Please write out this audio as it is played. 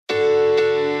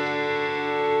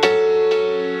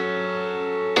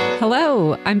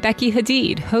Hello, I'm Becky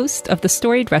Hadid, host of The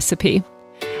Storied Recipe.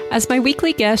 As my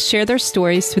weekly guests share their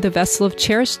stories through the vessel of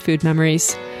cherished food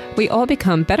memories, we all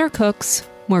become better cooks,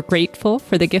 more grateful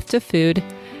for the gift of food,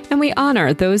 and we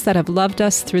honor those that have loved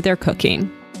us through their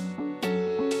cooking.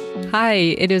 Hi,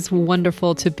 it is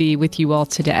wonderful to be with you all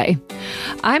today.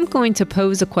 I'm going to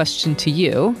pose a question to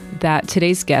you that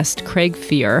today's guest, Craig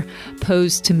Fear,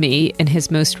 posed to me in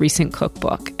his most recent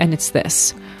cookbook, and it's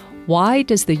this. Why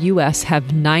does the U.S.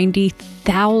 have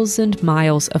 90,000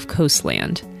 miles of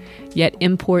coastland, yet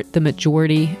import the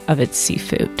majority of its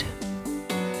seafood?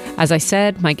 As I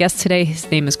said, my guest today, his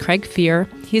name is Craig Fear.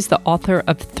 He's the author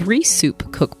of 3 soup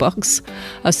cookbooks,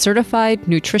 a certified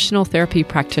nutritional therapy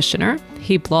practitioner.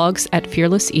 He blogs at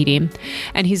Fearless Eating,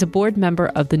 and he's a board member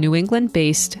of the New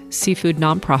England-based seafood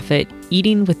nonprofit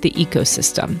Eating with the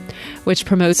Ecosystem, which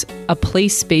promotes a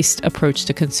place-based approach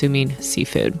to consuming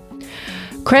seafood.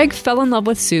 Craig fell in love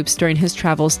with soups during his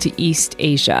travels to East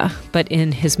Asia, but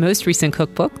in his most recent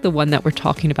cookbook, the one that we're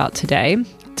talking about today,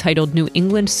 titled New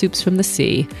England Soups from the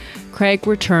Sea, Craig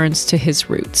returns to his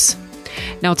roots.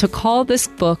 Now, to call this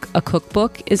book a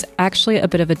cookbook is actually a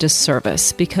bit of a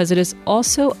disservice because it is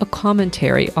also a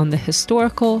commentary on the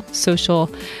historical, social,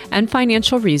 and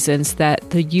financial reasons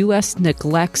that the U.S.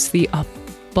 neglects the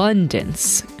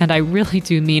abundance, and I really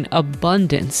do mean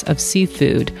abundance, of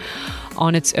seafood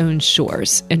on its own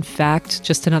shores. In fact,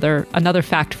 just another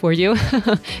fact for you.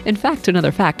 In fact,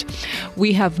 another fact.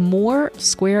 We have more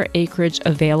square acreage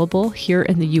available here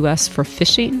in the U.S. for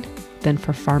fishing than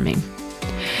for farming.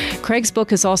 Craig's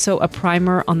book is also a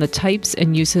primer on the types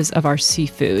and uses of our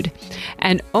seafood.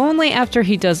 And only after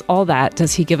he does all that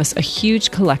does he give us a huge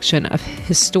collection of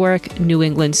historic New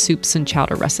England soups and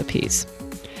chowder recipes.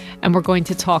 And we're going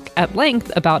to talk at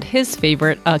length about his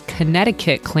favorite, a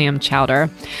Connecticut clam chowder,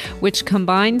 which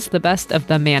combines the best of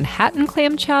the Manhattan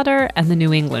clam chowder and the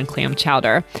New England clam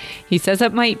chowder. He says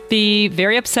it might be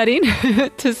very upsetting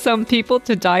to some people,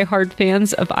 to diehard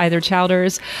fans of either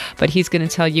chowders, but he's going to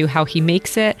tell you how he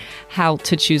makes it, how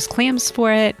to choose clams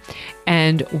for it,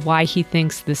 and why he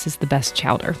thinks this is the best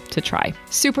chowder to try.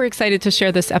 Super excited to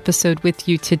share this episode with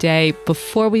you today.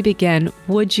 Before we begin,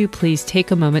 would you please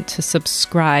take a moment to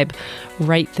subscribe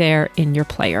right there in your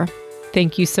player?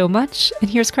 Thank you so much, and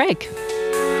here's Craig.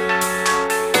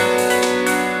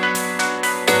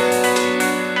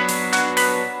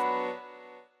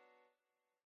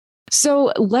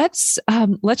 So let's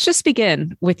just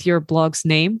begin with your blog's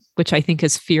name, which I think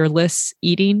is Fearless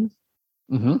Eating.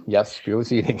 Mm-hmm. Yes,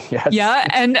 Fearless Eating. Yes. Yeah.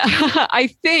 And I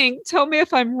think, tell me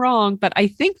if I'm wrong, but I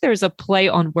think there's a play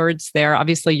on words there.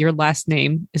 Obviously, your last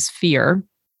name is Fear.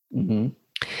 Mm-hmm.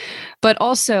 But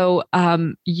also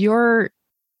your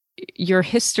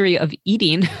history of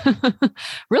eating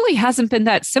really hasn't been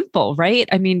that simple, right?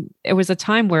 I mean, it was a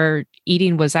time where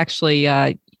eating was actually,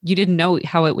 you didn't know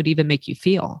how it would even make you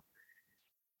feel.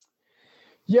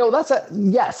 Yeah, well,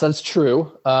 yes, that's true.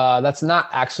 That's not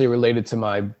actually related to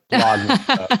my blog.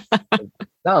 It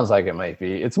sounds like it might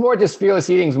be. It's more just Fearless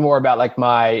Eating is more about like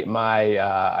my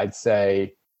I'd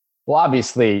say, well,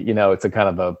 obviously, it's a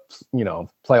kind of a,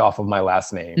 play off of my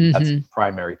last name. Mm-hmm. That's the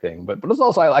primary thing. But it's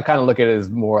also, I kind of look at it as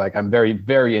more like I'm very,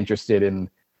 very interested in,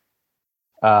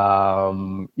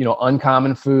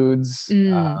 uncommon foods.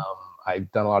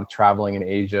 I've done a lot of traveling in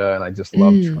Asia, and I just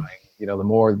love trying. The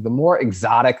more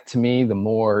exotic to me, the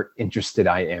more interested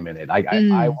I am in it. I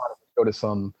want to go to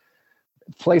some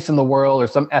place in the world or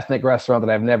some ethnic restaurant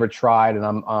that I've never tried, and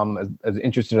I'm as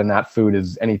interested in that food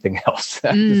as anything else. Just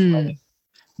like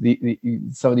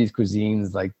some of these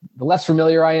cuisines, like the less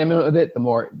familiar I am with it, the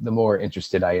more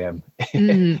interested I am.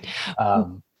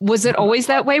 Was it always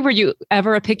that way? Were you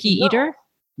ever a picky eater?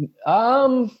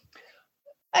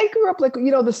 I grew up like,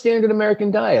 the standard American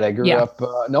diet. I grew up,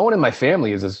 no one in my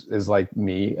family is like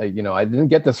me. I didn't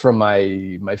get this from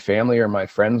my family or my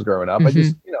friends growing up. Mm-hmm. I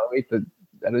just,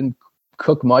 I didn't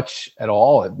cook much at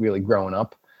all really growing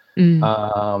up.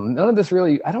 None of this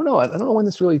really, I don't know when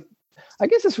this really, I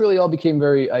guess this really all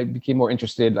I became more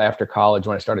interested after college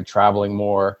when I started traveling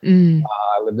more.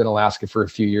 I lived in Alaska for a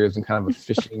few years in kind of a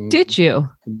fishing Did you?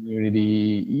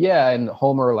 Community. Yeah. In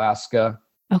Homer, Alaska.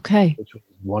 Okay. Which was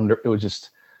wonderful. It was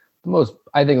just, the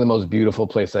most beautiful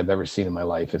place I've ever seen in my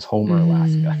life is Homer,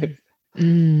 Alaska. For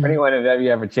anyone who you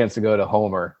have a chance to go to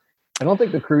Homer, I don't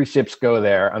think the cruise ships go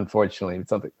there, unfortunately.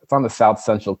 It's on the South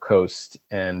Central coast,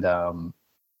 and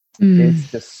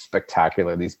it's just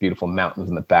spectacular. These beautiful mountains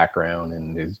in the background,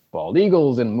 and there's bald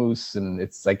eagles and moose, and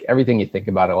it's like everything you think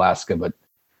about Alaska. But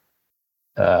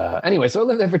anyway, so I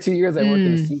lived there for 2 years. I worked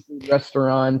in a seafood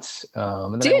restaurant.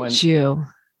 And then Did you?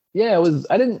 Yeah,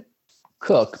 I didn't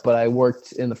cook, but I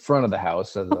worked in the front of the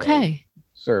house as a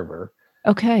server.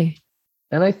 Okay.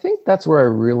 And I think that's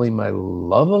where my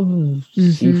love of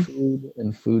seafood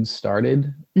and food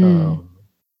started.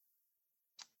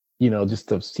 Just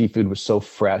the seafood was so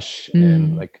fresh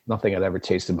and like nothing I'd ever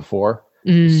tasted before.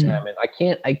 Salmon. I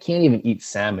can't even eat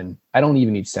salmon. I don't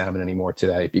even eat salmon anymore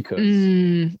today because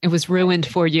it was ruined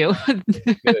for you. As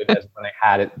good as when I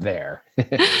had it there.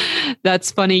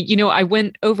 That's funny. I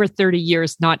went over 30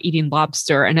 years not eating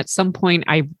lobster. And at some point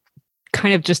I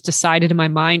kind of just decided in my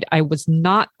mind I was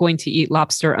not going to eat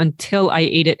lobster until I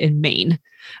ate it in Maine.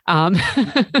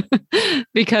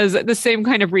 Because the same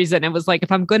kind of reason. It was like,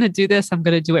 if I'm going to do this, I'm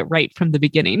going to do it right from the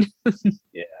beginning.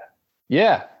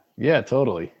 Yeah,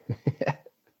 totally.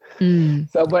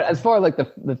 So, but as far as like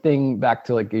the thing back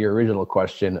to like your original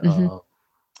question,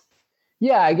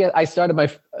 I guess I started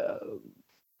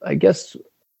I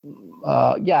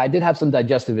did have some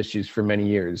digestive issues for many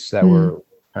years that were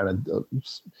kind of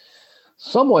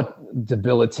somewhat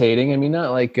debilitating. I mean,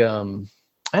 not like,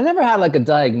 I never had like a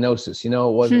diagnosis, it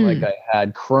wasn't like I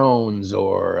had Crohn's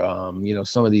or,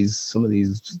 some of these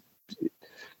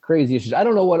crazy issues. I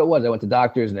don't know what it was. I went to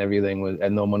doctors and everything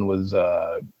and no one was,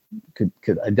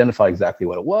 could identify exactly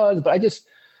what it was, but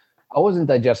I wasn't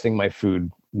digesting my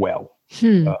food well.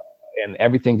 And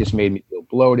everything just made me feel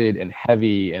bloated and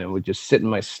heavy, and it would just sit in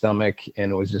my stomach,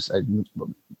 and it was just,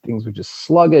 things were just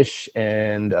sluggish.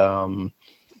 And,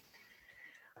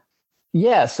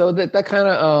 so that kind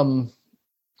of,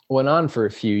 went on for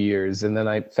a few years. And then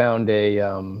I found I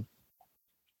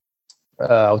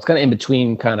was kind of in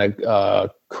between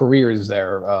careers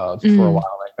there for a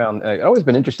while. I'd always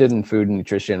been interested in food and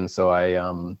nutrition. So I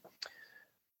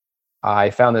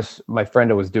found this, my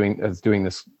friend was doing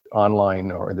this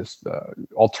online or this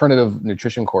alternative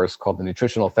nutrition course called the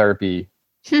Nutritional Therapy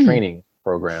Training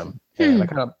Program. And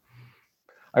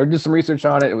I did some research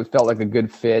on it. It felt like a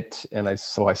good fit. And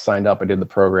so I signed up, I did the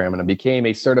program, and I became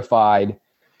a certified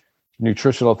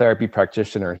nutritional therapy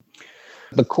practitioner.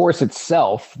 The course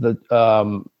itself,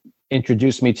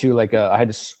 introduced me to I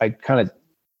kind of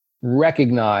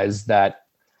recognized that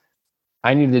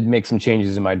I needed to make some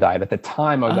changes in my diet. At the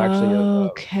time, I was actually a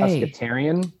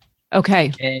pescatarian.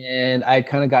 Okay. And I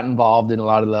kind of got involved in a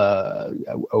lot of I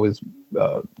was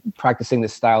practicing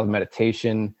this style of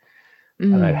meditation.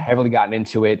 And I'd heavily gotten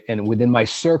into it. And within my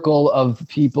circle of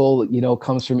people,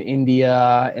 comes from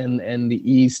India and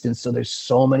the East. And so there's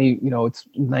so many, it's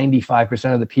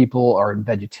 95% of the people are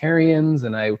vegetarians.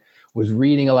 And I was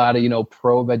reading a lot of,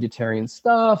 pro-vegetarian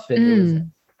stuff. And it was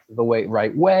the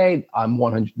right way. I'm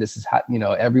 100. This is how,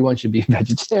 everyone should be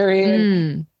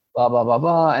vegetarian, blah, blah, blah,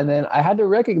 blah. And then I had to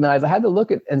look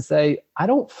at and say, I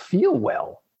don't feel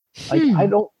well. Like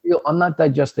I'm not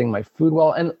digesting my food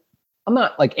well. And I'm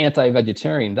not like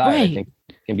anti-vegetarian diet. Right. I think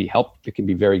it can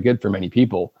be very good for many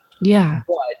people. Yeah.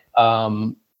 But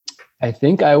I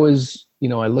think I was,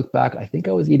 I look back, I think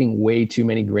I was eating way too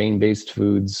many grain-based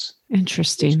foods.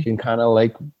 Interesting. Which can kind of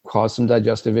like cause some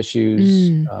digestive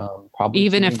issues. Probably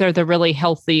even if they're the really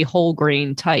healthy whole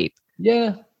grain type.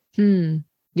 Yeah.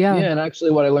 Yeah. And actually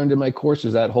what I learned in my course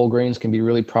is that whole grains can be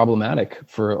really problematic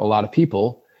for a lot of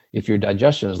people if your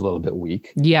digestion is a little bit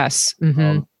weak. Yes.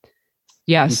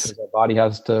 Yes. Because our body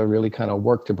has to really kind of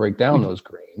work to break down those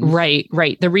grains. Right.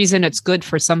 The reason it's good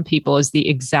for some people is the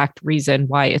exact reason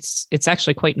why it's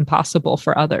actually quite impossible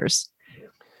for others.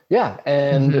 Yeah.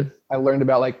 And I learned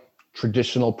about like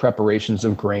traditional preparations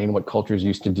of grain, what cultures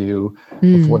used to do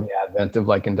before the advent of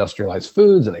like industrialized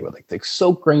foods. And they would like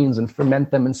soak grains and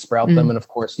ferment them and sprout them. And of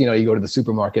course, you go to the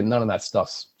supermarket, none of that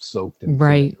stuff's soaked. And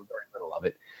very little of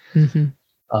it.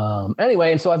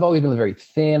 Anyway, and so I've always been very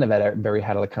thin. I've had a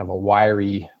kind of a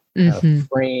wiry kind of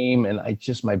frame, and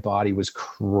my body was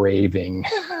craving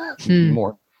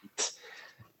more meat.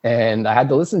 And I had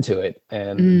to listen to it.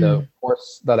 And the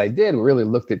course that I did really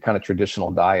looked at kind of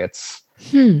traditional diets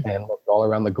and looked all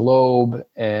around the globe.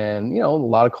 And, a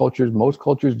lot of most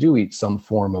cultures do eat some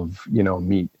form of,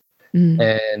 meat.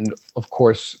 And of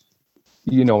course,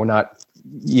 we're not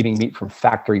eating meat from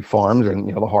factory farms and,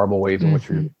 the horrible ways in which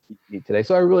we eat today.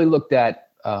 So I really looked at,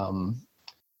 to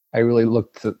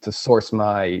source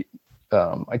my,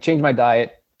 I changed my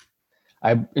diet.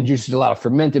 I introduced a lot of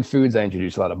fermented foods. I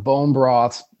introduced a lot of bone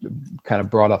broths, kind of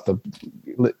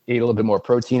ate a little bit more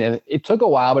protein. And it took a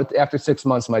while, but after 6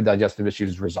 months, my digestive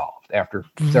issues resolved after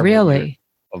several years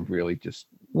of really just,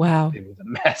 wow, it was a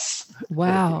mess.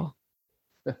 Wow.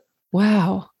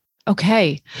 Wow.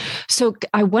 Okay. So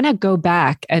I want to go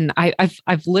back, and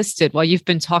I've listed while you've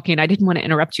been talking, I didn't want to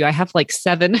interrupt you. I have like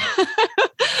 7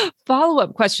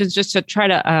 follow-up questions just to try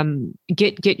to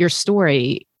get your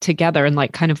story together and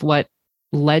like kind of what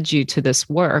led you to this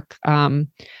work.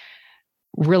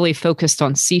 really focused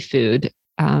on seafood,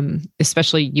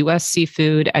 especially U.S.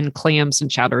 seafood and clams and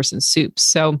chowders and soups.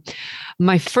 So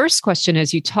my first question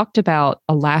is, you talked about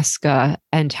Alaska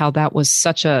and how that was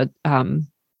such a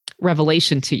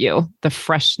revelation to you, the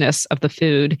freshness of the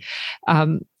food,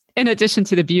 in addition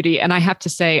to the beauty. And I have to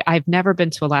say, I've never been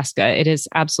to Alaska. It is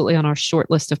absolutely on our short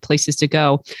list of places to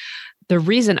go. The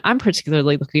reason I'm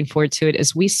particularly looking forward to it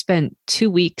is we spent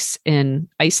 2 weeks in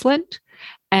Iceland.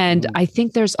 And I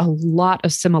think there's a lot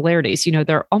of similarities. You know,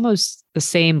 they're almost the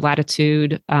same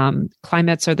latitude.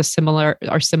 Climates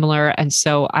are similar. And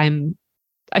so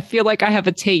I feel like I have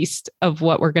a taste of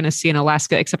what we're going to see in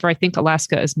Alaska, except for I think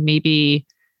Alaska is maybe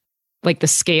like the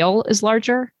scale is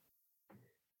larger.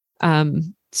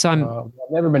 So I've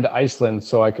never been to Iceland,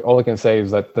 so all I can say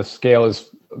is that the scale is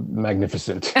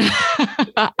magnificent.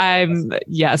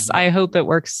 Yes, I hope it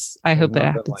works. I hope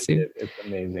that happens soon. It's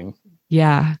amazing.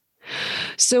 Yeah.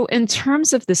 So in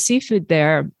terms of the seafood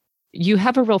there, you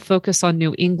have a real focus on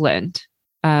New England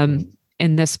in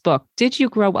this book. Did you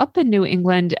grow up in New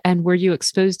England, and were you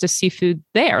exposed to seafood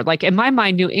there? Like, in my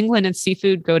mind, New England and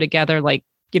seafood go together like,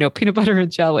 peanut butter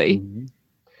and jelly. Mm-hmm.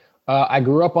 I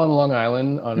grew up on Long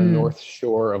Island, on the north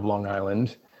shore of Long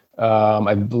Island.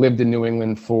 I've lived in New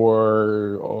England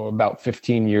for about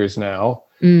 15 years now.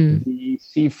 The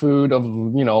seafood of,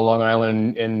 Long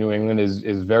Island and New England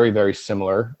is very, very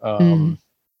similar.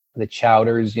 The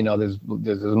chowders, there's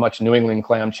as much New England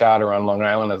clam chowder on Long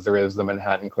Island as there is the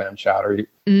Manhattan clam chowder,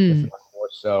 if not more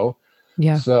so.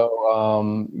 Yeah.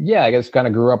 So, I guess kind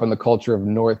of grew up in the culture of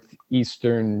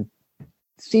Northeastern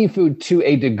seafood to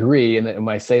a degree. And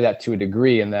I say that to a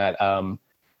degree in that,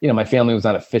 my family was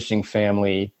not a fishing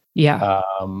family. Yeah.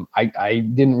 I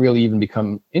didn't really even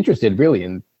become interested really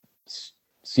in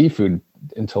seafood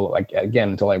until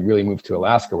I really moved to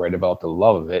Alaska, where I developed a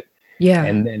love of it. Yeah.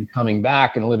 And then coming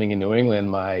back and living in New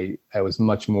England, I was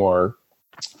much more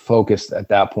focused at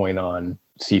that point on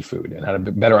seafood and had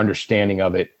a better understanding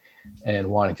of it, and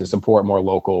wanting to support more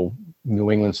local New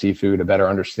England seafood, a better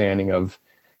understanding of,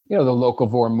 the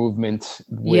locavore movement,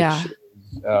 which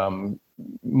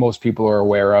most people are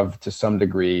aware of to some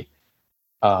degree.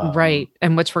 Right.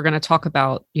 And which we're going to talk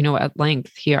about, at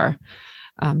length here,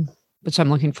 which I'm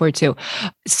looking forward to.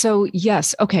 So,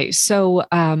 yes. Okay. So,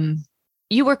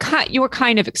 you were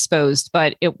kind of exposed,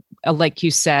 but it, like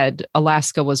you said,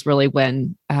 Alaska was really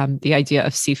when, the idea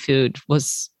of seafood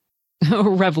was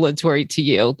revelatory to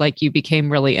you. Like, you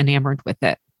became really enamored with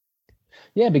it.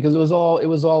 Yeah, because it was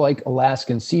all like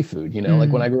Alaskan seafood,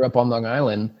 like when I grew up on Long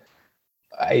Island,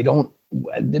 I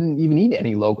didn't even eat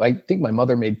any local. I think my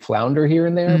mother made flounder here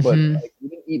and there, but we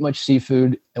didn't eat much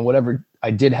seafood. And whatever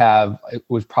I did have, it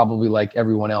was probably like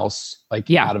everyone else, like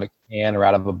out of a can or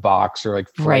out of a box, or like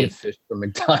fried fish from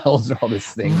McDonald's or all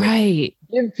this thing. Right.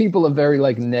 Give people a very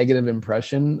like negative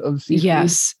impression of seafood.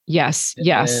 Yes.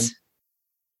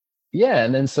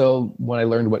 And then so when I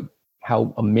learned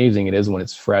how amazing it is when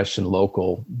it's fresh and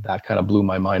local, that kind of blew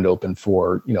my mind open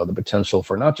for, the potential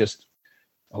for not just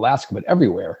Alaska, but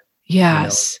everywhere.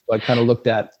 Yes. So I kind of looked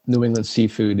at New England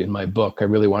seafood in my book. I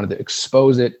really wanted to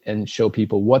expose it and show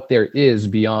people what there is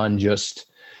beyond just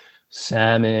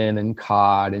salmon and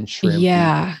cod and shrimp.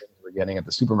 Yeah. We're getting at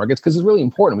the supermarkets, because it's really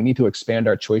important. We need to expand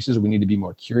our choices. We need to be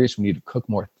more curious. We need to cook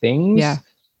more things. Yeah.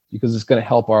 Because it's going to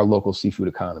help our local seafood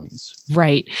economies.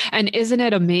 Right. And isn't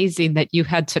it amazing that you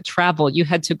had to travel, you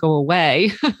had to go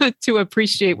away to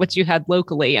appreciate what you had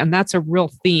locally? And that's a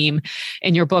real theme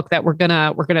in your book that we're going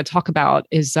to talk about,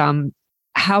 is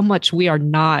how much we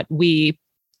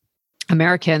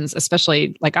Americans,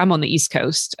 especially like I'm on the East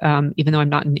Coast, even though I'm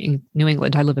not in New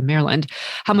England, I live in Maryland,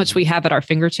 how much we have at our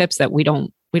fingertips that we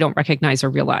don't recognize or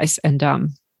realize. And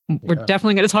we're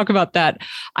definitely going to talk about that.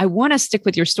 I want to stick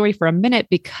with your story for a minute,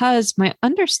 because my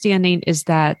understanding is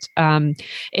that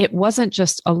it wasn't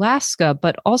just Alaska,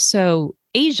 but also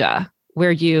Asia,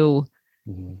 where you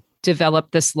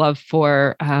developed this love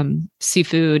for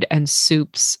seafood and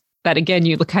soups that, again,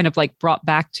 you kind of like brought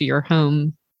back to your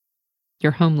homeland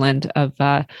of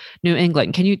New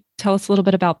England. Can you tell us a little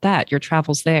bit about that, your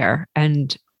travels there?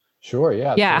 And sure,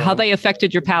 yeah. Yeah, so, how they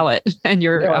affected your palate and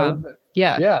your...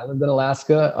 I lived in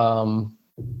Alaska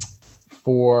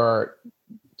for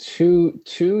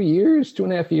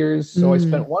 2.5 years. So I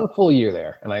spent 1 full year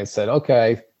there, and I said,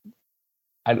 okay,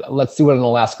 let's see what an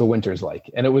Alaska winter is like.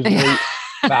 And it was really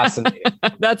fascinating.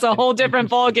 That's a whole different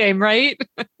ball game, right?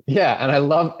 Yeah. And I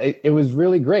love it. It was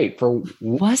really great.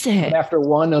 Was it? After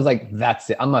one, I was like, that's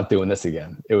it. I'm not doing this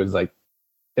again. It was like,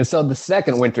 and so the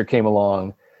second winter came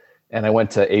along, And I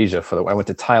went to Asia I went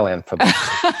to Thailand for the.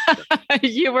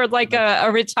 You were like a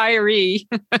retiree.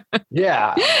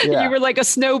 Yeah. You were like a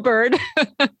snowbird.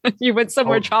 You went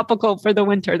somewhere tropical for the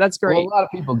winter. That's great. Well, a lot of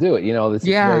people do it. This is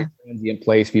a very transient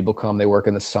place. People come, they work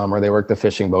in the summer, they work the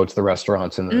fishing boats, the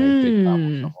restaurants, and then they travel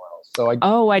somewhere else.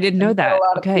 So I didn't know that. A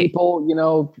lot of people,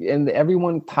 and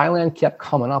Thailand kept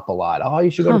coming up a lot. Oh, you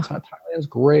should go to Thailand. Thailand's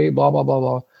great, blah, blah, blah,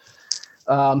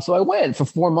 blah. So I went for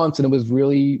 4 months, and it was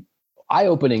really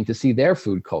eye-opening to see their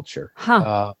food culture.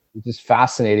 It was just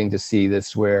fascinating to see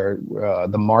this, where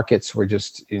the markets were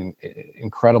just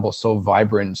incredible, so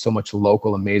vibrant, so much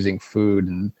local, amazing food,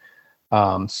 and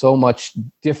so much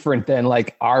different than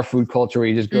like our food culture, where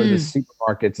you just go to the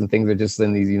supermarkets and things are just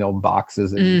in these,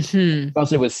 boxes. And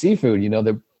especially with seafood,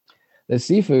 the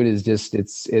seafood is just,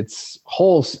 it's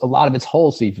whole. A lot of it's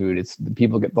whole seafood.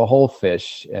 People get the whole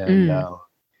fish, and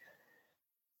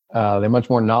they're much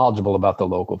more knowledgeable about the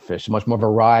local fish, much more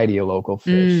variety of local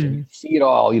fish. And you see it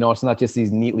all, it's not just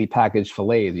these neatly packaged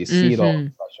fillets. You see it all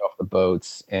fresh off the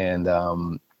boats. And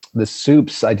the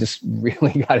soups, I just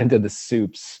really got into the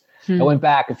soups. I went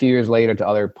back a few years later to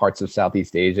other parts of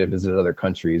Southeast Asia, visited other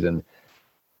countries, and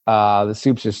the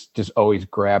soups just always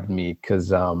grabbed me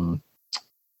because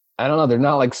I don't know, they're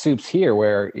not like soups here,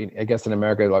 where I guess in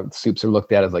America, like, soups are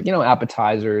looked at as like,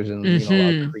 appetizers and a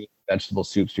lot of cream vegetable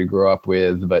soups you grew up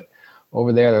with. But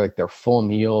over there, they're full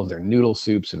meals. They're noodle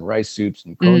soups and rice soups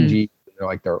and congee. They're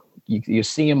like, you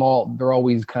see them all. They're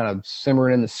always kind of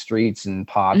simmering in the streets and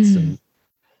pots and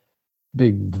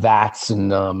big vats,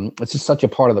 and it's just such a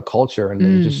part of the culture, and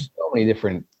there's just so many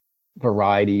different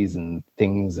varieties and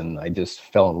things, and I just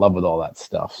fell in love with all that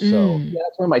stuff. So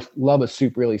that's where my love of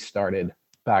soup really started,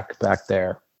 back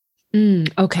there.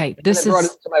 Okay. I brought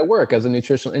it into my work as a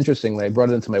nutritional. Interestingly, I brought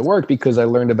it into my work because I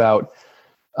learned about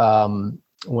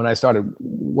when I started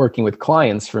working with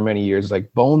clients for many years,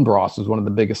 like bone broth was one of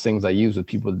the biggest things I use with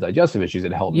people with digestive issues.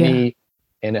 It helped me,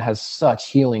 and it has such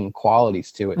healing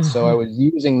qualities to it. So I was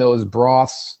using those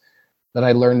broths that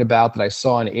I learned about, that I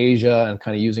saw in Asia, and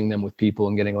kind of using them with people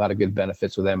and getting a lot of good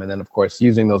benefits with them. And then, of course,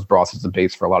 using those broths as the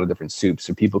base for a lot of different soups,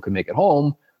 so people can make it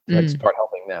home. So I start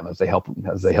helping them as they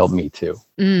help me too.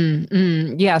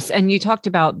 Yes. And you talked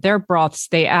about their broths.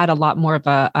 They add a lot more of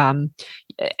a,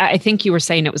 I think you were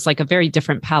saying it was like a very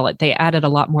different palate. They added a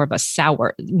lot more of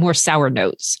more sour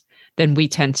notes than we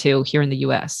tend to here in the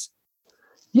US.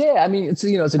 Yeah. I mean, it's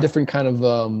a different kind of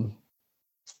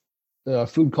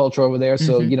food culture over there.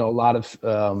 So, a lot of,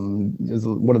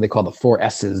 what do they call the 4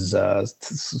 S's,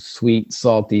 sweet,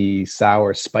 salty,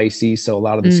 sour, spicy. So a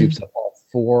lot of the soups have all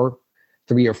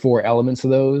 3 or 4 elements of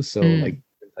those. So like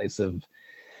types of,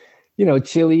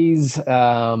 chilies,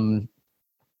 a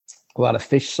lot of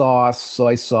fish sauce,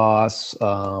 soy sauce, a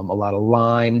lot of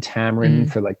lime,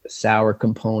 tamarind for like the sour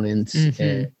components,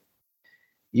 and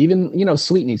even,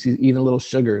 sweetness, even a little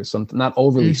sugar, something not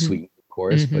overly sweet, of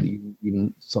course, but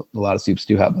even a lot of soups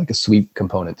do have like a sweet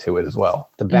component to it as well,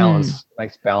 to balance,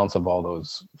 nice balance of all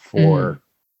those 4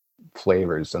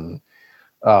 flavors. And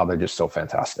they're just so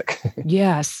fantastic.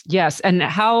 Yes. And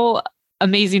how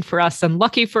amazing for us and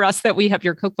lucky for us that we have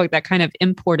your cookbook that kind of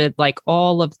imported like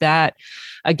all of that,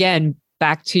 again,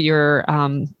 back to your,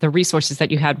 the resources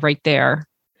that you had right there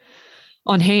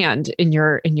on hand in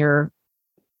your,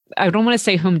 I don't want to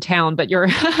say hometown, but your,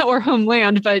 or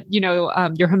homeland, but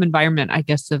your home environment, I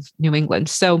guess, of New England.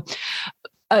 So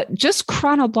just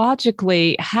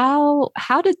chronologically, how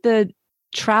did the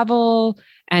travel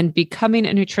and becoming a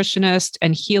nutritionist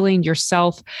and healing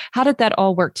yourself, how did that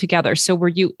all work together? So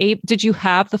did you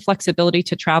have the flexibility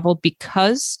to travel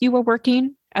because you were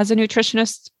working as a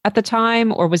nutritionist at the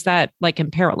time, or was that like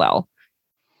in parallel?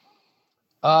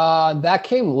 That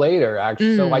came later,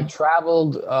 actually. So I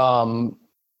traveled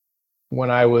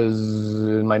when I was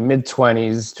in my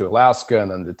mid-20s to Alaska, and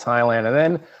then to Thailand, and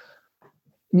then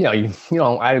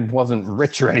I wasn't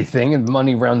rich or anything, and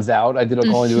money runs out. I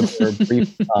only do it for a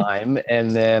brief time.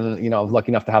 And then, I was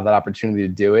lucky enough to have that opportunity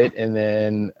to do it. And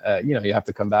then, you have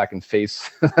to come back and face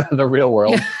the real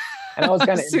world. And I was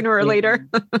kind of sooner or later.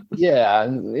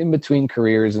 In between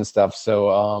careers and stuff. So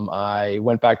I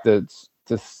went back to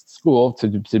school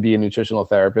to be a nutritional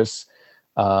therapist.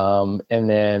 And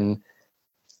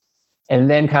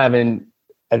then kind of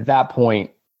at that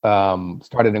point,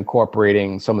 started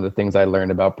incorporating some of the things I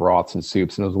learned about broths and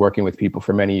soups, and I was working with people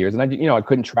for many years. And I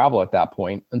couldn't travel at that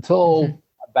point until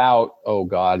about,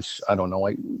 I don't know,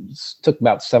 it took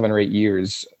about 7 or 8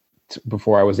 years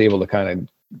before I was able to kind of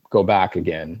go back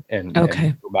again and go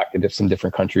back to some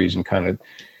different countries and kind of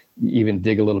even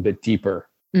dig a little bit deeper.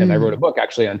 And I wrote a book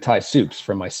actually on Thai soups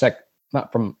from my second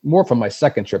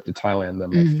trip to Thailand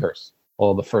than my first.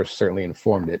 Although the first certainly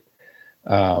informed it.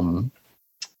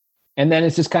 And then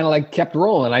it's just kind of like kept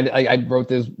rolling. I wrote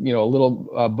this, a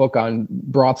little book on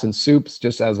broths and soups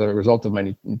just as a result of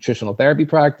my nutritional therapy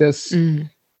practice.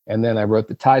 And then I wrote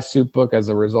the Thai soup book as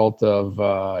a result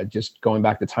of just going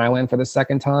back to Thailand for the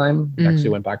second time. Actually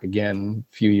went back again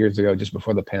a few years ago, just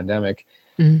before the pandemic.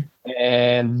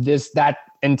 And that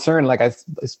in turn, like I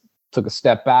took a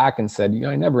step back and said,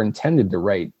 I never intended to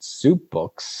write soup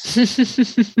books.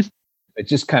 It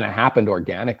just kind of happened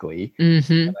organically. And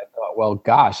I thought, well,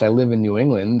 gosh, I live in New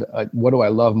England. What do I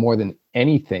love more than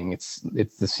anything? It's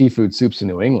the seafood soups in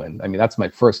New England. I mean, that's my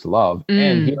first love.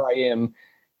 And here I am,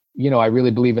 I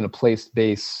really believe in a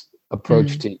place-based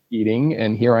approach to eating.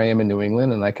 And here I am in New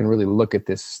England, and I can really look at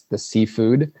the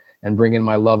seafood and bring in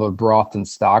my love of broth and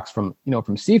stocks from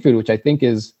seafood, which I think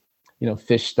is,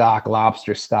 fish stock,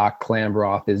 lobster stock, clam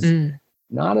broth is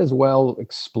not as well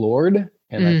explored.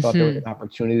 And I thought there was an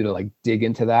opportunity to like dig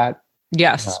into that.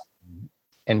 Yes.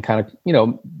 And kind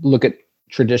of, look at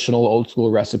traditional old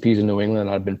school recipes in New England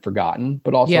that have been forgotten,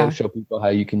 but also show people how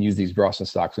you can use these broths and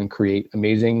stocks and create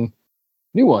amazing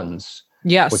new ones.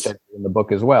 Yes. Which I do in the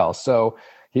book as well. So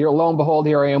here, lo and behold,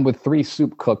 here I am with 3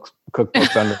 soup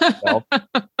cookbooks under myself.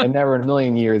 I never in a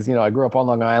million years, I grew up on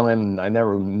Long Island, and I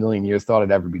never in a million years thought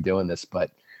I'd ever be doing this,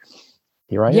 but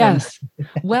here I am. Yes.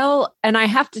 Well, and I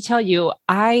have to tell you,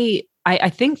 I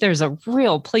think there's a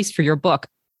real place for your book.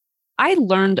 I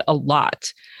learned a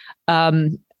lot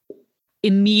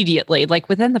immediately, like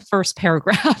within the first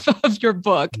paragraph of your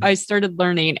book, I started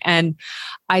learning. And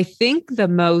I think the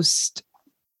most,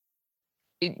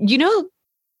 you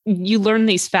learn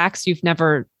these facts you've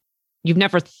never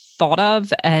thought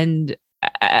of. And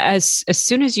as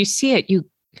soon as you see it,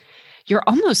 you're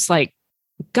almost like,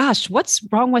 gosh, what's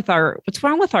wrong with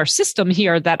our system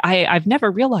here that I've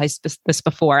never realized this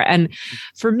before. And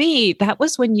for me, that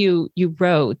was when you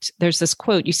wrote, there's this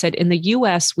quote, you said, in the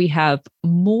US, we have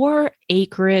more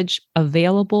acreage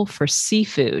available for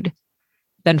seafood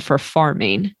than for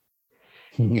farming.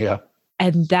 Yeah.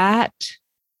 And that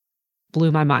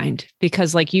blew my mind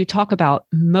because like you talk about,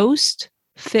 most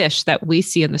fish that we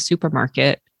see in the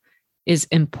supermarket is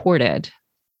imported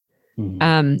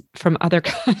from other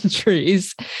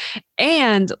countries.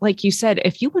 And like you said,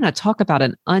 if you want to talk about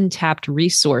an untapped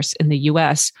resource in the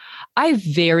US, I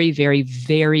very, very,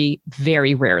 very,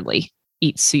 very rarely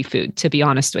eat seafood, to be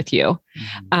honest with you.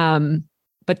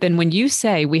 But then when you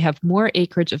say we have more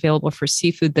acreage available for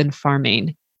seafood than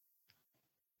farming,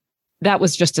 that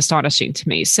was just astonishing to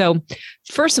me. So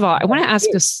first of all, I want to ask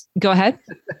us, go ahead.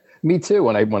 Me too.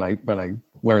 When I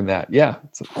learned that. Yeah.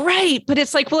 Right. But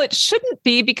it's like, well, it shouldn't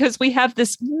be because we have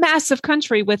this massive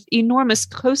country with enormous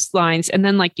coastlines. And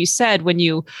then, like you said, when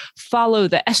you follow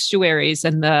the estuaries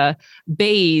and the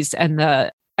bays and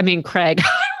Craig,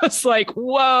 I was like,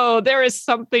 whoa, there is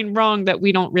something wrong that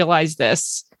we don't realize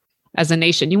this as a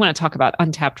nation. You want to talk about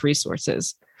untapped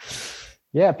resources.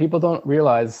 Yeah. People don't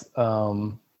realize,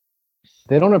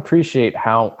 they don't appreciate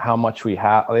how much we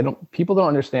have. People don't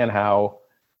understand how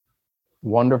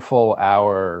wonderful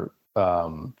our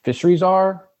fisheries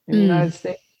are in the United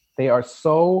States. They are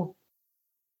so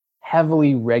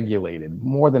heavily regulated,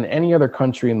 more than any other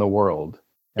country in the world.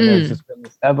 And there's just been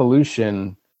this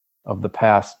evolution of the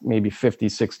past maybe 50,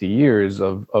 60 years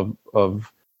of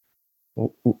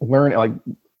learning, like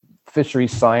fishery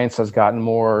science has gotten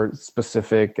more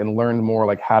specific and learned more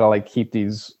like how to like keep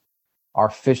our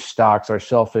fish stocks, our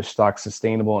shellfish stocks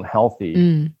sustainable and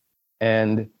healthy.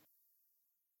 And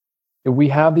we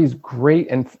have these great,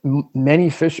 and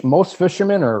most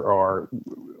fishermen are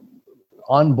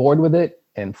on board with it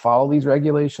and follow these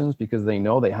regulations because they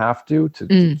know they have to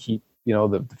keep,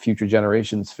 the future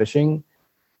generations fishing.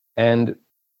 And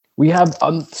we have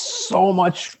so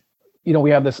much,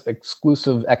 we have this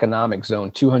exclusive economic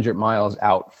zone 200 miles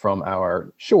out from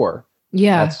our shore.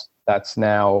 Yeah. That's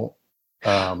now,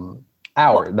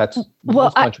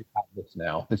 most countries have this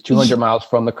now. It's 200 miles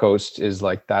from the coast is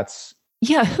like, that's.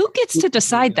 Yeah. Who gets to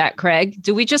decide that, Craig?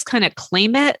 Do we just kind of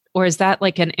claim it? Or is that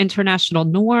like an international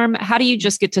norm? How do you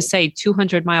just get to say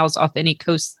 200 miles off any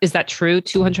coast? Is that true?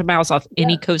 200 miles off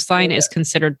any coastline is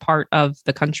considered part of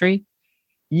the country?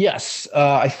 Yes.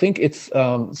 I think it's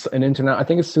I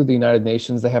think it's through the United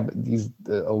Nations. They have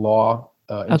a law,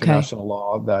 international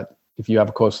law that if you have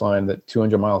a coastline that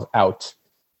 200 miles out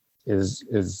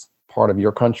is part of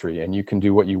your country and you can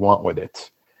do what you want with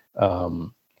it.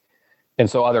 And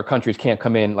so other countries can't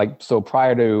come in. Like, so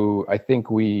prior to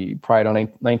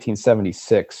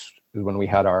 1976 is when we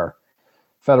had our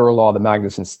federal law, the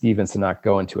Magnuson-Stevens Act,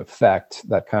 go into effect.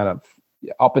 That kind of,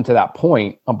 up until that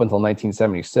point, up until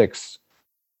 1976,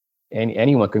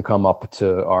 anyone can come up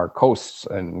to our coasts,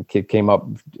 and came up.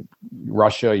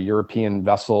 Russia, European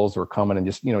vessels were coming and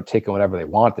just, taking whatever they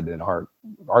wanted. And our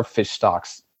fish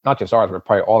stocks, not just ours, but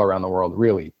probably all around the world,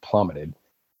 really plummeted.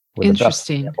 With Interesting. The best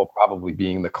example probably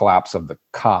being the collapse of the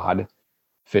cod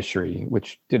fishery,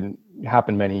 which didn't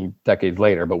happen many decades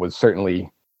later, but was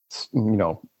certainly,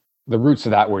 the roots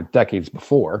of that were decades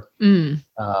before.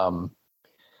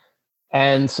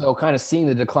 And so kind of seeing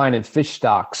the decline in fish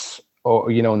stocks,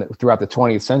 throughout the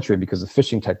 20th century, because the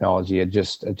fishing technology had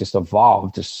just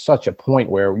evolved to such a point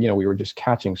where, we were just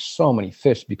catching so many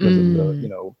fish because of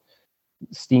the,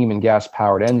 steam and gas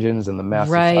powered engines and the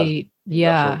massive right.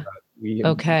 Yeah.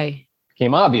 Okay.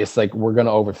 Became obvious, like, we're going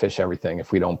to overfish everything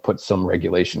if we don't put some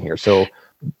regulation here. So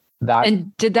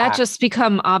did that just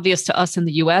become obvious to us in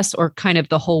the US, or kind of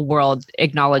the whole world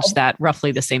acknowledged that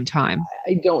roughly the same time?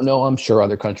 I don't know. I'm sure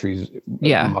other countries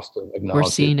must have acknowledged.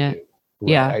 We're seeing it.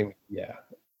 Right. Yeah.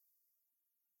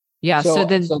 Yeah.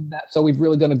 So we've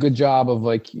really done a good job of,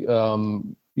 like,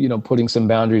 putting some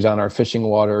boundaries on our fishing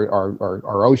water,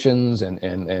 our oceans,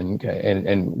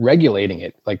 and regulating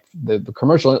it. Like the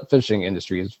commercial fishing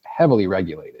industry is heavily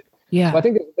regulated. Yeah. So I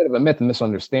think there's a bit of a myth and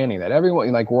misunderstanding that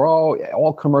everyone, like, we're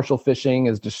all commercial fishing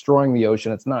is destroying the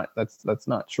ocean. It's not. That's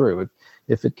not true.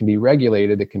 If it can be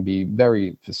regulated, it can be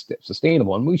very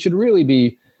sustainable, and we should really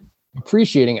be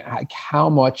appreciating how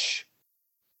much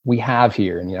we have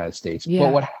here in the United States. Yeah.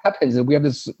 But what happens is we have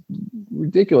this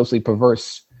ridiculously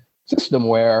perverse system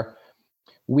where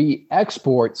we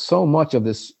export so much of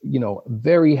this,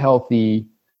 very healthy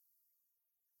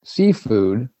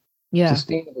seafood,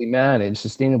 sustainably managed,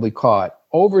 sustainably caught,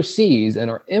 overseas,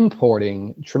 and are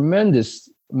importing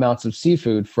tremendous amounts of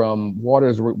seafood from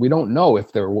waters where we don't know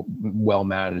if they're well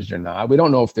managed or not. We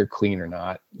don't know if they're clean or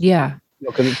not. Yeah.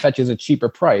 Because it fetches a cheaper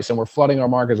price, and we're flooding our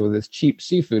markets with this cheap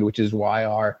seafood, which is why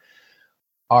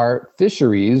our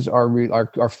fisheries,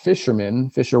 our fishermen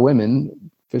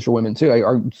too,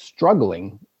 are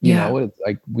struggling. It's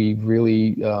like we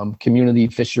really community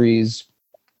fisheries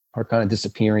are kind of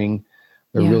disappearing.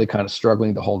 They're really kind of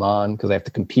struggling to hold on because they have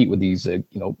to compete with these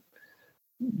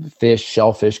fish,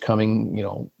 shellfish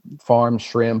coming, farm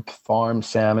shrimp, farm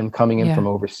salmon coming in from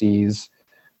overseas.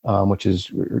 Which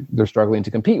is, they're struggling to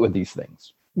compete with these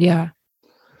things. Yeah.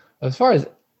 As far as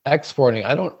exporting,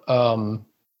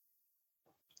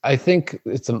 I think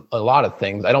it's a lot of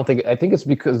things. I think it's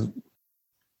because,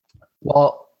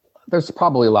 well, there's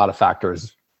probably a lot of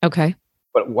factors. Okay.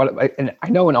 But and I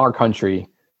know in our country,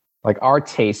 like, our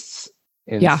tastes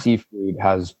in seafood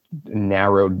has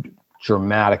narrowed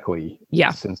dramatically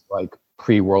since, like,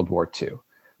 pre-World War II.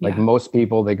 Like, most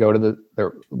people, they go to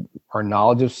our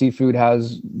knowledge of seafood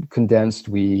has condensed.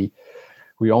 Most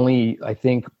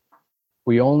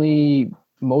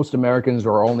Americans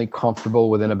are only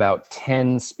comfortable within about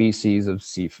 10 species of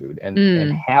seafood.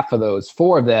 And half of those,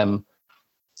 4 of them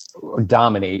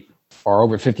dominate, or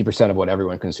over 50% of what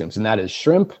everyone consumes. And that is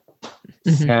shrimp,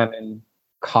 salmon,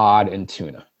 cod, and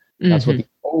tuna. That's what the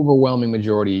overwhelming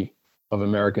majority of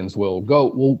Americans will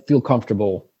feel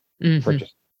comfortable purchasing.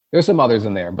 There's some others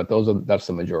in there, but that's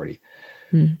the majority.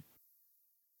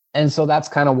 And so that's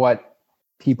kind of what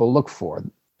people look for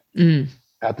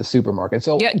at the supermarket.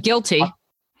 So guilty.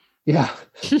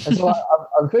 And so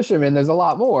our fishermen, there's a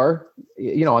lot more.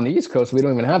 On the East Coast, we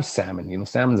don't even have salmon.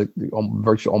 Salmon's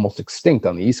virtually almost extinct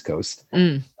on the East Coast.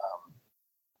 And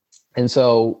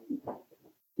so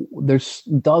there's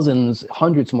dozens,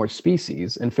 hundreds more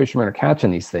species, and fishermen are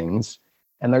catching these things,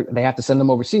 and they have to send them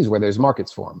overseas where there's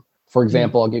markets for them. For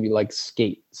example, I'll give you, like,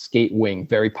 skate wing,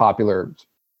 very popular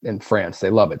in France. They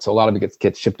love it. So a lot of it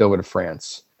gets shipped over to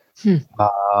France. Some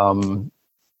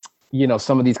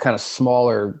of these kind of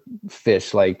smaller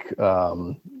fish, like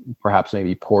perhaps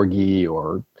maybe porgy,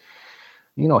 or,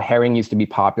 herring used to be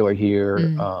popular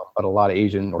here, but a lot of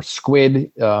Asian, or squid,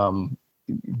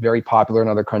 very popular in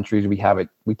other countries.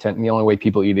 The only way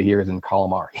people eat it here is in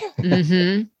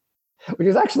calamari, which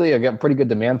is actually a pretty good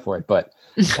demand for it, but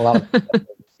a lot of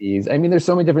there's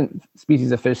so many different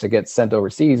species of fish that get sent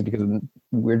overseas because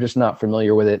we're just not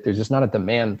familiar with it. There's just not a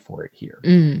demand for it here.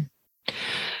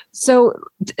 So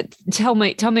tell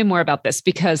me more about this,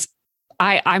 because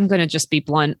I'm going to just be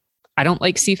blunt. I don't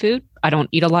like seafood. I don't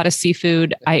eat a lot of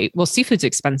seafood. Seafood's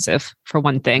expensive, for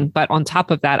one thing, but on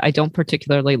top of that, I don't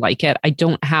particularly like it. I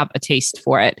don't have a taste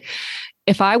for it.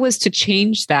 If I was to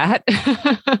change that,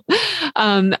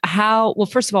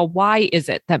 first of all, why is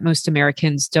it that most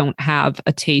Americans don't have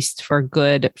a taste for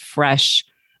good, fresh,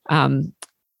 a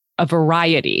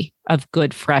variety of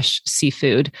good, fresh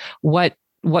seafood? What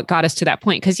got us to that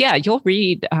point? Because you'll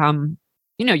read,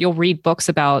 you'll read books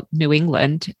about New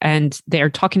England and they're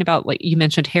talking about, like you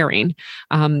mentioned, herring.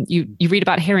 You read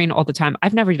about herring all the time.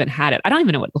 I've never even had it. I don't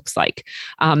even know what it looks like,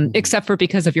 except for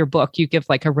because of your book, you give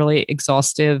like a really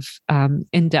exhaustive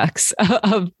index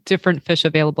of different fish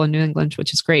available in New England,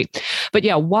 which is great. But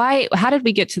yeah, how did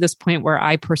we get to this point where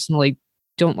I personally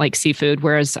don't like seafood,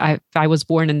 whereas if I was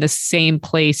born in the same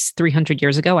place 300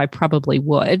 years ago, I probably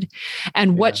would.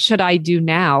 And what should I do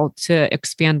now to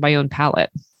expand my own palate?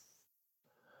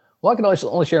 Well, I can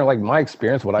only share like my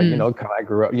experience. What I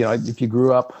grew up. If you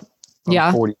grew up,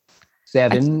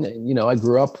 47. I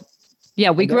grew up.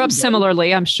 Yeah, we grew up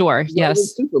similarly. I'm sure.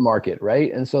 Yes. Supermarket,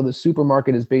 right? And so the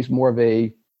supermarket is based more of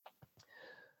a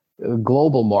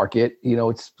global market.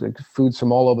 It's like foods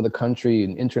from all over the country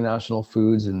and international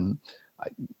foods. And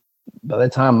by the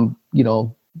time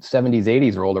 70s,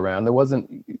 80s rolled around, there wasn't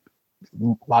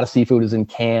a lot of seafood is in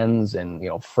cans and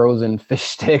frozen fish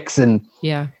sticks and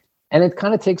And it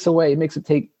kind of takes away, it makes it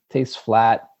taste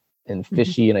flat and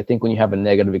fishy. And I think when you have a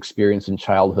negative experience in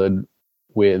childhood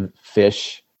with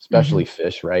fish, especially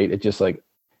fish, right? It just like,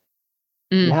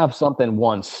 you have something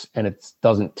once and it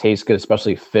doesn't taste good,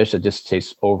 especially fish. It just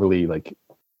tastes overly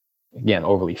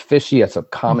fishy. That's a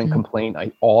common complaint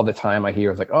all the time I hear.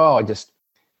 It's like,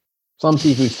 some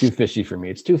seafood's too fishy for me.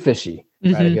 It's too fishy.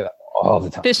 Right? I get it all the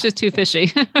time. Fish is too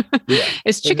fishy.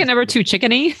 Is chicken ever too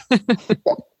chickeny?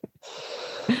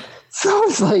 So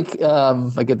it's like,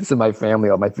 I get this in my family.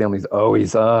 My family's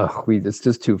always, it's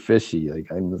just too fishy. Like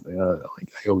I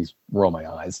always roll my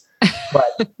eyes.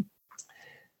 But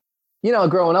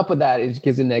growing up with that, it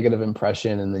gives a negative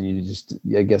impression, and then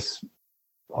I guess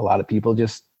a lot of people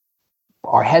just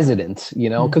are hesitant,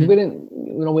 because we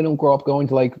don't grow up going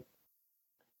to like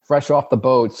fresh off the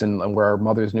boats and where our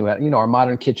mothers knew how. Our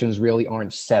modern kitchens really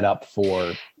aren't set up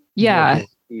for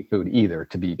seafood either,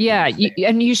 to be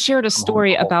and you shared a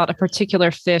story about a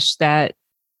particular fish that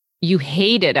you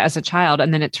hated as a child,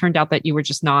 and then it turned out that you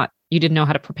didn't know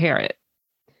how to prepare it.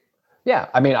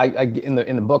 I mean, I in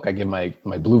the book I give my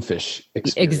bluefish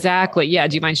experience. Exactly.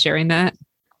 Do you mind sharing that?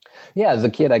 As a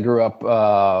kid I grew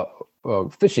up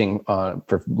fishing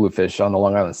for bluefish on the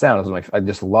Long Island Sound. I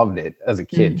just loved it as a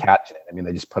kid, catching it. I mean,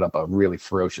 they just put up a really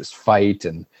ferocious fight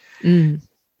and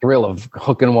thrill of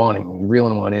hooking one and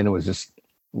reeling one in. It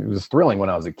was thrilling when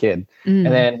I was a kid. And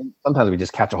then sometimes we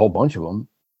just catch a whole bunch of them.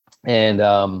 And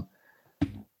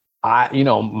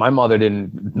my mother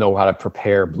didn't know how to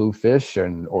prepare bluefish,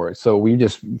 so we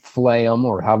just fillet them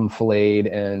or have them filleted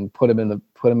and put them in the,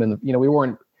 we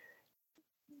weren't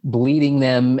bleeding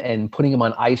them and putting them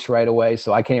on ice right away.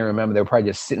 So I can't even remember. They were probably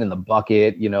just sitting in the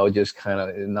bucket, just kind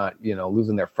of not,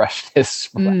 losing their freshness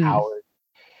for hours.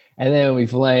 And then we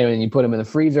fillet them and you put them in the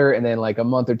freezer, and then like a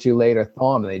month or two later,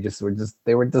 thaw them.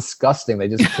 They were disgusting. They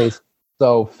just taste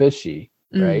so fishy,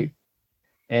 right?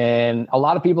 And a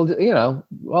lot of people,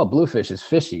 bluefish is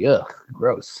fishy. Ugh,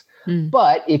 gross.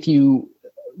 But if you,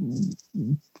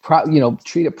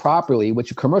 treat it properly,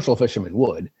 which a commercial fisherman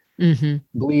would,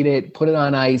 bleed it, put it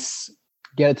on ice,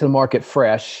 get it to the market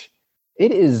fresh,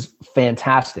 it is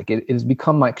fantastic. It has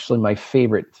become actually my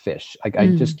favorite fish. Like I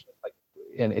just,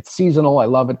 and it's seasonal. I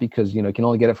love it because, you can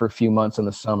only get it for a few months in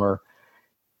the summer.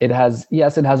 It has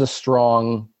a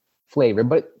strong flavor,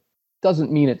 but it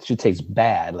doesn't mean it should taste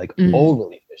bad, like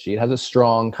overly fishy. It has a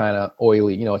strong kind of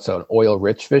oily, it's an oil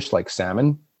rich fish like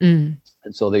salmon. And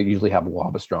so they usually have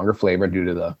a stronger flavor due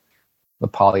to the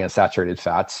polyunsaturated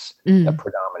fats that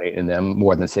predominate in them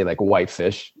more than say like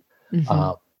whitefish.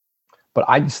 But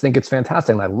I just think it's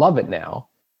fantastic and I love it now.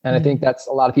 And I think that's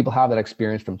a lot of people have that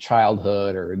experience from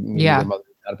childhood, or their mother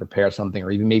had to prepare something,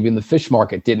 or even maybe in the fish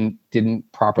market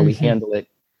didn't properly handle it,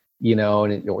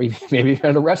 or even maybe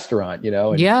at a restaurant,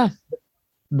 And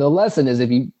the lesson is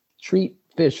if you treat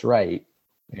fish right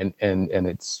and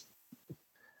it's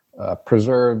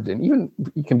preserved, and even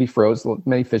it can be frozen.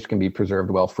 Many fish can be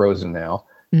preserved well frozen now.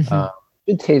 It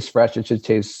should taste fresh. It should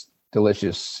taste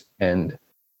delicious. And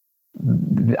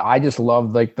I just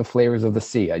love like the flavors of the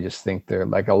sea. I just think they're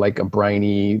like a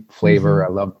briny flavor. I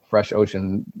love fresh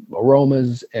ocean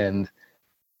aromas, and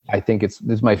I think this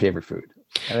is my favorite food.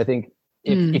 And I think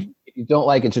if you don't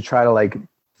like it, to try to like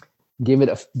give it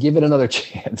another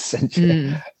chance.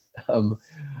 And,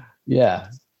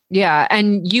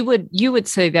 and you would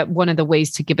say that one of the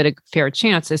ways to give it a fair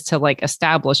chance is to like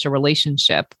establish a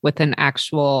relationship with an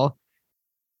actual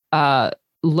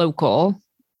local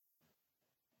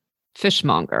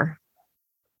fishmonger.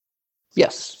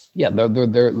 Yes. Yeah. They're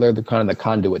the kind of the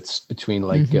conduits between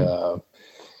like, the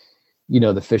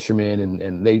fishermen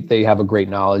and they have a great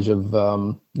knowledge of,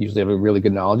 usually have a really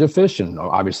good knowledge of fish, and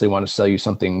obviously want to sell you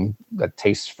something that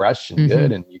tastes fresh and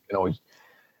good. And you can always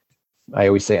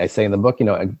I say in the book,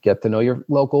 get to know your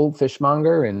local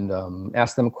fishmonger and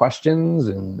ask them questions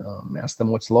and ask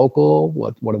them what's local,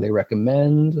 what do they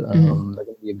recommend. They're going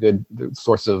to be a good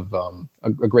source of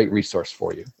a great resource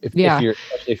for you if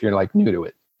you're like new to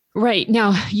it. Right.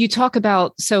 Now, you talk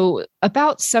about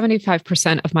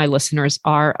 75% of my listeners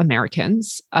are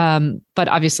Americans, but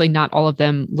obviously not all of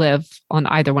them live on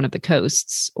either one of the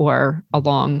coasts or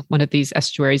along one of these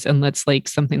estuaries, inlets,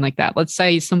 lakes, something like that. Let's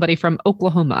say somebody from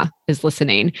Oklahoma is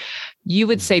listening. You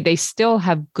would say they still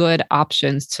have good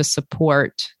options to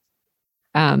support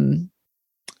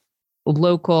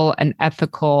local and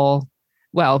ethical,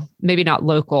 well, maybe not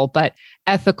local, but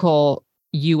ethical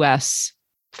U.S.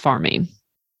 farming.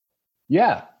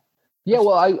 Yeah.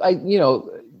 Well,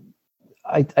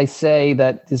 I say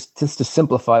that just to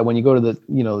simplify, when you go to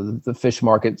the fish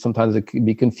market, sometimes it can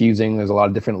be confusing. There's a lot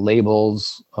of different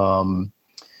labels.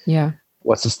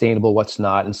 What's sustainable, what's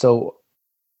not. And so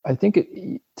I think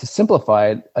to simplify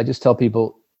it, I just tell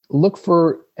people, look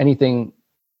for anything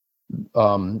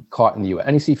caught in the U.S.,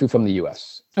 any seafood from the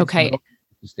U.S. Okay.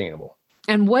 Sustainable.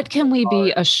 And what can we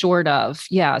be assured of?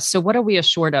 Yeah. So what are we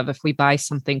assured of if we buy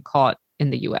something caught in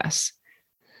the U.S.?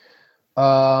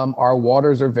 Our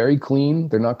waters are very clean.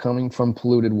 They're not coming from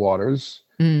polluted waters.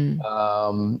 And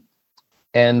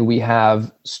we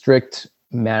have strict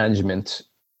management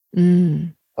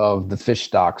of the fish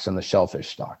stocks and the shellfish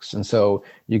stocks. And so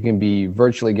you can be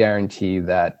virtually guaranteed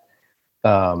that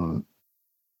the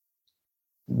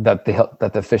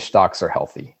fish stocks are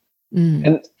healthy.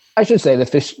 And I should say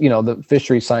the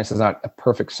fishery science is not a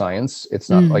perfect science.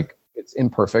 It's not like it's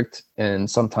imperfect. And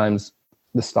sometimes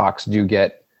the stocks do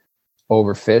get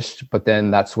overfished, but then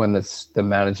that's when the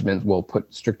management will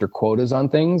put stricter quotas on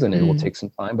things, and it will take some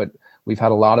time. But we've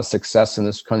had a lot of success in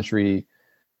this country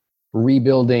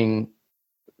rebuilding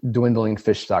dwindling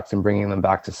fish stocks and bringing them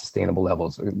back to sustainable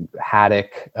levels.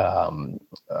 Haddock,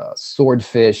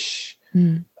 swordfish,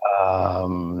 many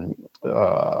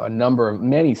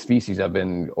species have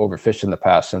been overfished in the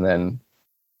past, and then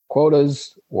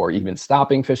quotas or even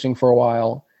stopping fishing for a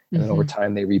while. And then over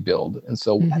time they rebuild. And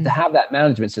so to have that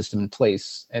management system in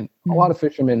place, and a lot of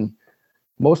fishermen,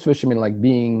 most fishermen, like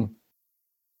being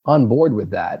on board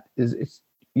with that it's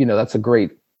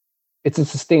a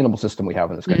sustainable system we have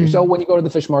in this country. So when you go to the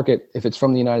fish market, if it's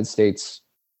from the United States,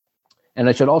 and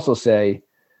I should also say,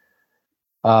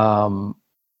 our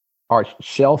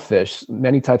shellfish,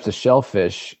 many types of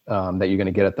shellfish that you're going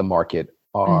to get at the market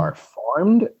are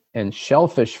farmed, and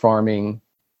shellfish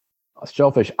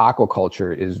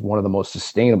aquaculture is one of the most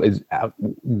sustainable, is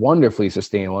wonderfully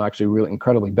sustainable, actually really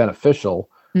incredibly beneficial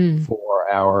for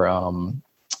our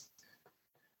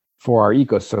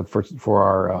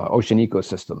ocean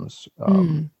ecosystems.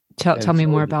 Tell me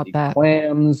more about that.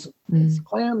 Clams,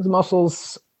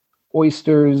 mussels,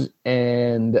 oysters,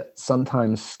 and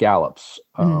sometimes scallops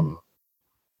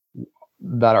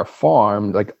that are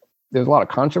farmed. Like, there's a lot of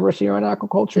controversy around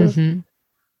aquaculture,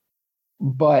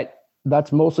 but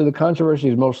the controversy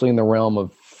is mostly in the realm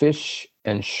of fish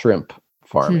and shrimp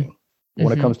farming.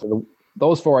 When it comes to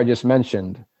those four I just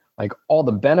mentioned, like all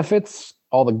the benefits,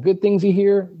 all the good things you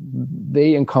hear,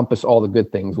 they encompass all the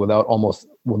good things with almost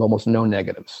no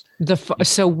negatives.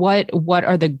 So what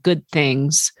are the good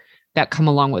things that come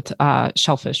along with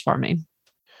shellfish farming?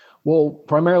 Well,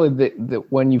 primarily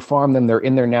when you farm them, they're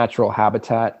in their natural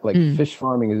habitat. Like fish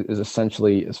farming is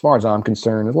essentially, as far as I'm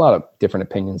concerned, there's a lot of different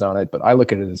opinions on it, but I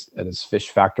look at it as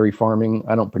fish factory farming.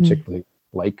 I don't particularly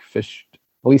like fish, at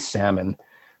least salmon.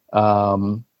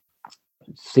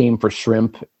 Same for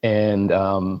shrimp, and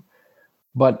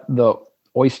but the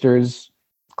oysters,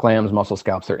 clams, mussel,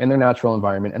 scallops, they're in their natural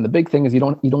environment. And the big thing is you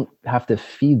don't have to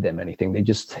feed them anything.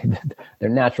 They're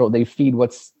natural. They feed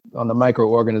what's on the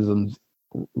microorganisms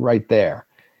right there.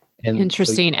 And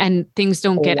interesting. And things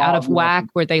don't get out of whack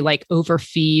where they like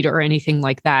overfeed or anything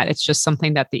like that. It's just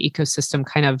something that the ecosystem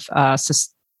kind of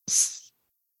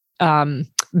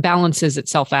balances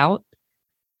itself out.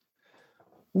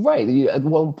 Right.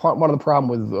 Well, one of the problem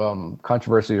with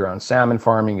controversy around salmon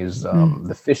farming is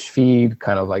the fish feed,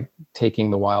 kind of like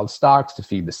taking the wild stocks to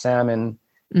feed the salmon.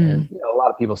 And a lot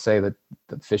of people say that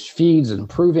the fish feeds is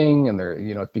improving, and they're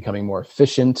it's becoming more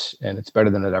efficient, and it's better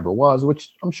than it ever was,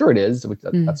 which I'm sure it is.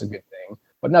 That's a good thing.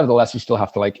 But nevertheless, you still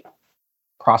have to like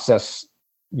process,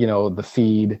 the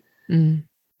feed and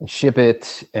ship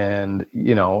it, and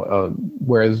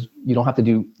whereas you don't have to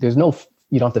do.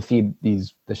 You don't have to feed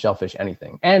the shellfish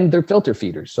anything, and they're filter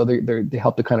feeders, so they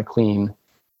help to kind of clean,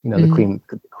 clean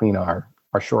our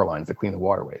shorelines, to clean the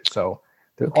waterways. So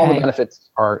all the benefits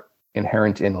are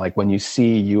inherent in, like, when you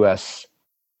see U.S.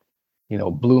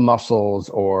 blue mussels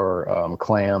or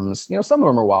clams. Some of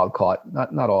them are wild caught,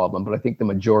 not all of them, but I think the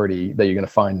majority that you're going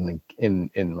to find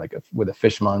in like with a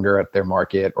fishmonger at their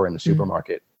market or in the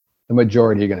supermarket, the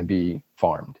majority are going to be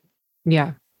farmed.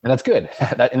 Yeah. And that's good.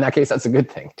 In that case, that's a good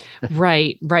thing.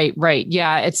 Right.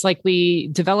 Yeah. It's like we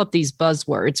develop these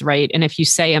buzzwords, right? And if you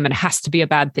say them, it has to be a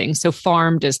bad thing. So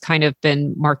farmed has kind of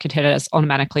been marketed as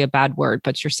automatically a bad word,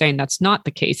 but you're saying that's not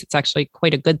the case. It's actually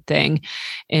quite a good thing.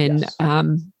 And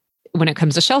when it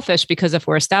comes to shellfish, because if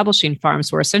we're establishing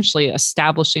farms, we're essentially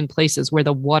establishing places where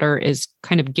the water is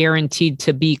kind of guaranteed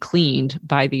to be cleaned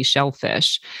by these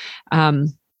shellfish.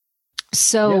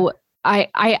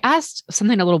 I asked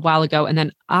something a little while ago and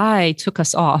then I took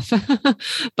us off,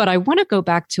 but I want to go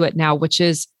back to it now, which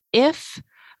is if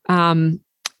the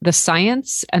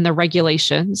science and the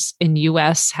regulations in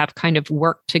US have kind of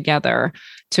worked together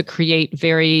to create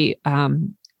very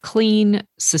clean,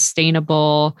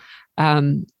 sustainable,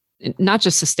 not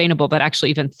just sustainable, but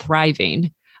actually even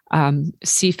thriving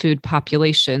seafood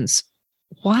populations,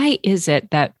 why is it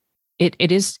that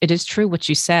it is true what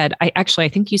you said? I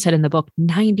think you said in the book,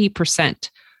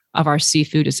 90% of our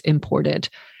seafood is imported.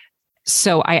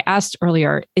 So I asked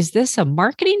earlier, is this a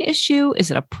marketing issue?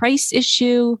 Is it a price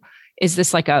issue? Is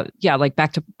this like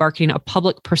back to marketing, a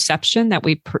public perception that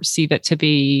we perceive it to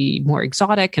be more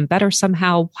exotic and better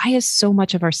somehow? Why is so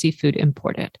much of our seafood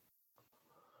imported?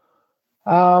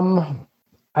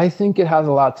 I think it has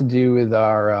a lot to do with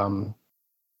our,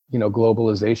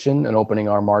 globalization and opening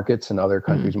our markets and other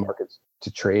countries' markets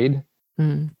to trade.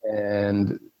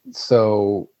 And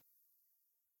so,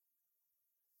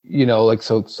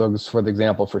 so for the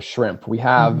example, for shrimp, we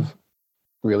have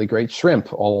really great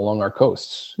shrimp all along our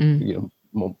coasts.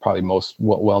 Probably most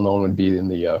well-known would be in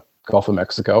the Gulf of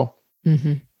Mexico.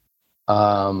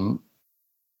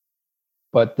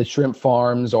 But the shrimp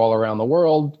farms all around the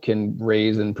world can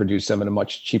raise and produce them at a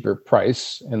much cheaper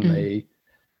price. And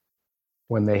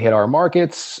when they hit our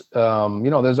markets,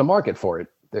 there's a market for it.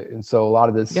 And so a lot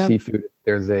of this seafood,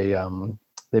 there's they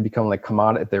become like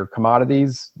they're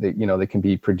commodities. They can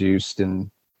be produced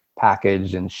and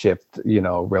packaged and shipped,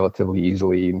 relatively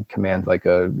easily and command like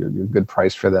a good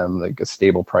price for them, like a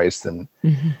stable price. And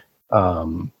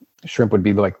shrimp would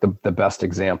be like the best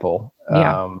example.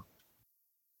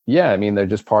 They're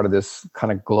just part of this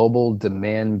kind of global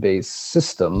demand-based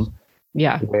system.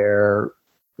 Where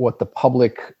what the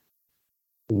public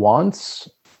wants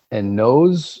and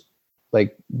knows,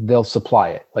 like they'll supply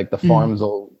it. Like the farms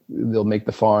they'll make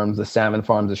the farms, the salmon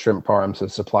farms, the shrimp farms to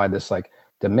supply this like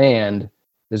demand.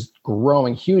 There's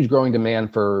huge growing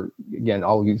demand for, again,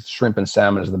 I'll use shrimp and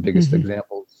salmon as the biggest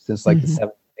example since like the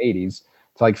 70s, 80s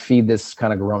to like feed this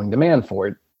kind of growing demand for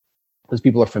it. Because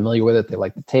people are familiar with it. They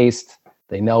like the taste.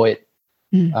 They know it.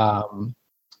 And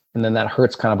then that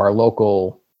hurts kind of our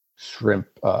local shrimp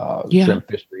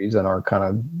fisheries and our kind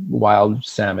of wild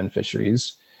salmon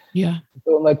fisheries.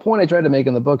 So my point I tried to make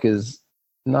in the book is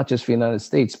not just for the United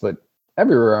States, but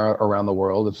everywhere around the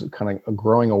world. It's kind of a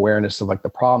growing awareness of like the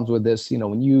problems with this.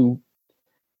 When you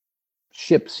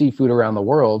ship seafood around the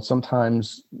world,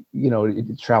 sometimes,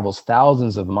 it travels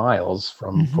thousands of miles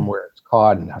from where it's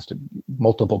caught and has to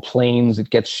multiple planes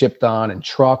it gets shipped on and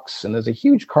trucks. And there's a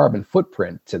huge carbon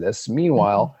footprint to this.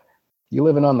 Meanwhile, you're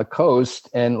living on the coast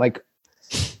and like,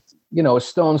 a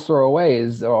stone's throw away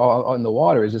is on the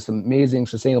water is just amazing,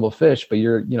 sustainable fish, but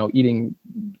you're, eating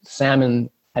salmon,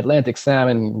 Atlantic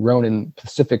salmon grown in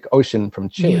Pacific Ocean from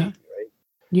Chile.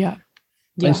 Right?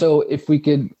 And so if we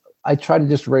could, I try to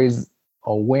just raise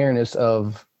awareness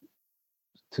to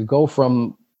go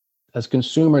from, as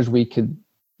consumers, we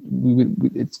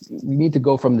need to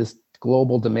go from this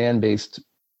global demand-based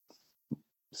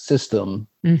system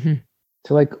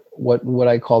to like what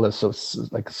I call this, so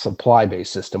like a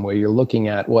supply-based system where you're looking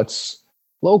at what's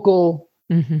local,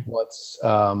 what's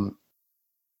kind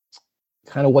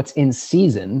of what's in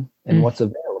season and what's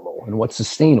available and what's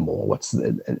sustainable,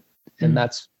 and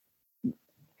that's,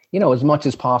 as much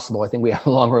as possible. I think we have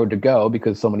a long road to go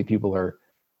because so many people are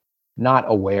not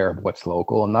aware of what's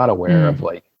local and not aware of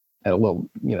like,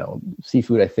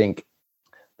 seafood. I think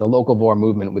the locavore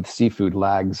movement with seafood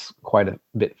lags quite a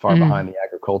bit far behind the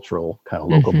agricultural kind of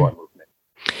locavore movement.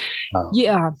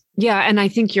 Yeah. And I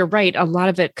think you're right. A lot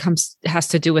of it has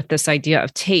to do with this idea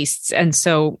of tastes. And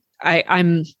so I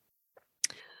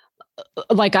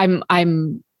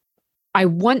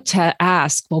want to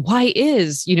ask, well, why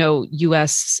is,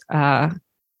 US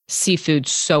seafood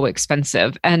so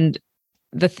expensive? And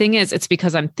the thing is, it's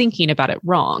because I'm thinking about it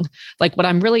wrong. Like what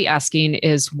I'm really asking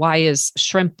is, why is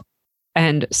shrimp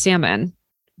and salmon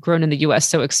grown in the US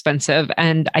so expensive?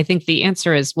 And I think the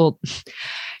answer is, well,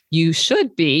 you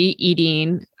should be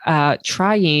eating,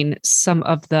 trying some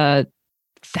of the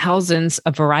thousands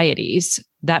of varieties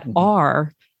that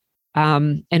are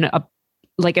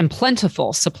in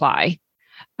plentiful supply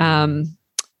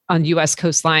on U.S.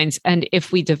 coastlines. And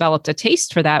if we developed a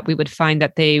taste for that, we would find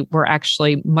that they were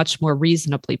actually much more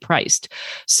reasonably priced.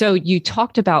 So you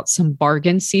talked about some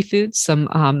bargain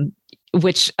seafoods,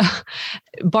 which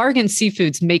bargain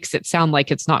seafoods makes it sound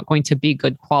like it's not going to be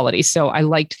good quality. So I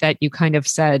liked that you kind of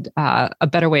said a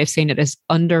better way of saying it is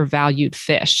undervalued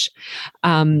fish.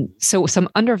 So some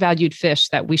undervalued fish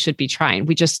that we should be trying.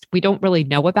 We don't really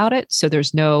know about it, so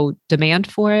there's no demand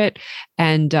for it.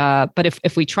 And but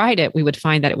if we tried it, we would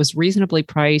find that it was reasonably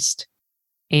priced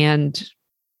and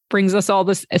brings us all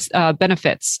this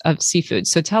benefits of seafood.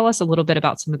 So tell us a little bit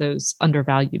about some of those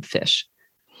undervalued fish.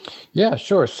 Yeah,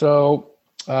 sure. So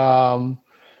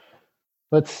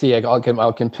let's see. I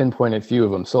can pinpoint a few of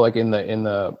them. So like in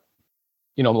the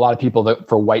a lot of people that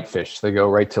for whitefish, they go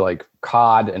right to like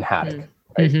cod and haddock.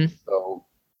 Right? Mm-hmm. So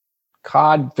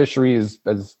cod fishery has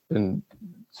been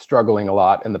struggling a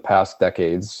lot in the past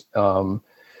decades.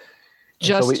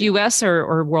 Just U.S.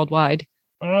 or worldwide?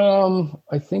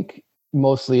 I think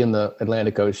mostly in the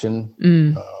Atlantic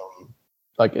Ocean.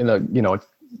 Like in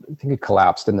I think it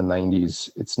collapsed in the 90s.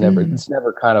 It's never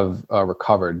kind of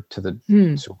recovered to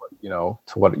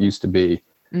what it used to be.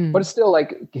 But it's still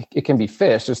like it can be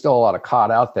fished. There's still a lot of cod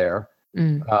out there.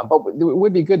 But it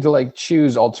would be good to like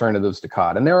choose alternatives to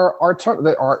cod. And there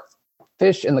are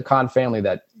fish in the cod family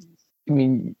that, I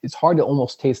mean, it's hard to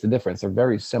almost taste the difference. They're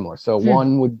very similar. So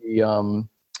one would be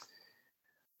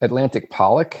Atlantic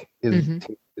pollock is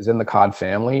in the cod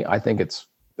family.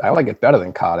 I like it better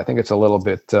than cod. I think it's a little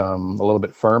bit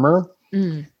firmer.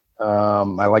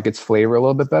 I like its flavor a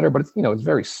little bit better, but it's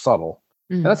very subtle.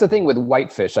 And that's the thing with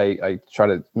whitefish. I try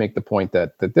to make the point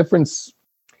that the difference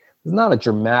is not a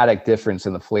dramatic difference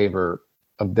in the flavor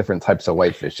of different types of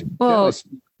whitefish. Well,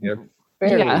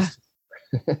 yeah.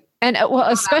 And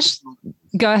especially,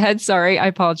 go ahead. Sorry, I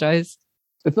apologize.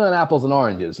 It's not apples and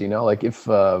oranges, like if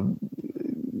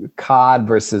cod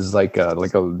versus like a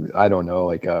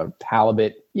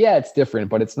halibut. Yeah, it's different,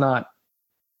 but it's not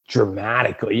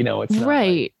dramatically, it's not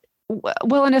right.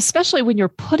 Well, and especially when you're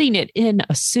putting it in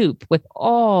a soup with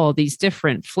all these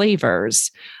different flavors,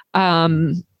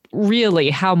 really,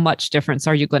 how much difference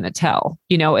are you going to tell?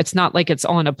 It's not like it's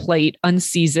on a plate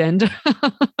unseasoned,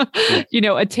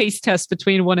 a taste test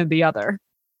between one and the other.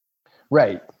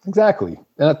 Right. Exactly.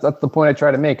 And that's the point I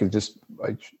try to make, is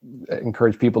I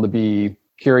encourage people to be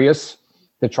curious,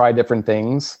 to try different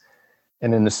things.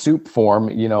 And in the soup form,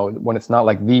 when it's not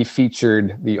like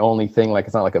the only thing, like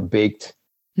it's not like a baked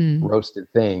roasted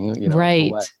thing,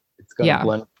 right. It's going to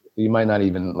blend. You might not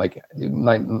even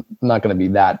not going to be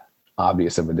that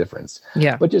obvious of a difference.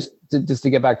 Yeah. But just to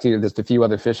get back to just a few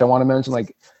other fish I want to mention,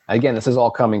 like, again, this is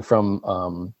all coming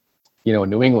from,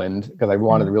 New England, because I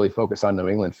wanted to really focus on New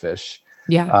England fish.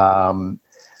 Yeah.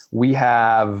 We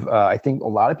have, I think a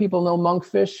lot of people know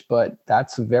monkfish, but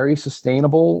that's a very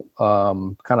sustainable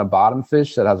kind of bottom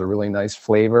fish that has a really nice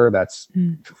flavor. That's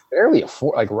fairly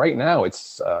affordable. Like right now,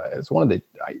 it's one of the.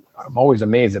 I'm always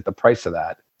amazed at the price of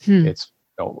that. It's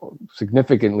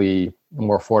significantly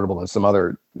more affordable than some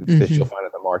other fish you'll find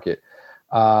at the market.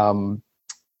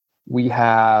 We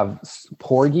have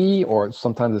porgy, or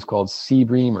sometimes it's called sea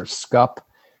bream or scup,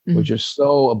 which are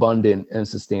so abundant and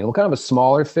sustainable. Kind of a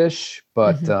smaller fish,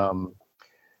 but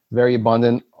very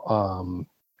abundant on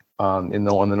the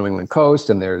New England coast.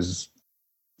 And there's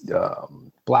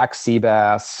black sea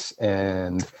bass,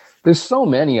 and there's so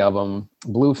many of them.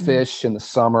 Bluefish in the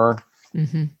summer.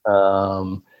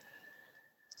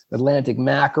 Atlantic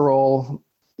mackerel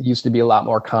used to be a lot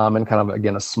more common. Kind of,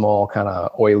 again, a small, kind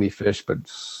of oily fish, but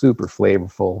super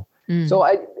flavorful. So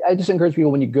I just encourage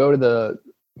people, when you go to the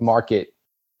market,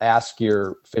 ask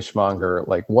your fishmonger,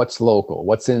 like, what's local,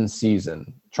 what's in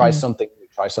season, try something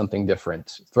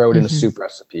different, throw it in a soup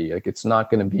recipe. Like, it's not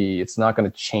going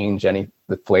to change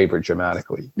the flavor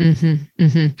dramatically.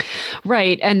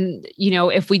 Right. And,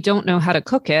 if we don't know how to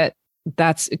cook it,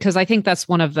 that's because I think that's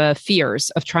one of the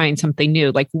fears of trying something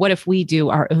new. Like, what if we do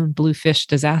our own bluefish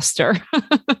disaster?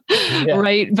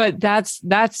 Right. But that's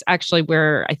actually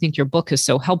where I think your book is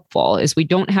so helpful, is we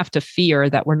don't have to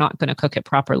fear that we're not going to cook it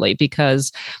properly,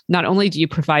 because not only do you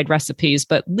provide recipes,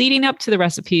 but leading up to the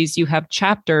recipes, you have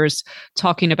chapters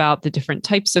talking about the different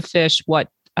types of fish,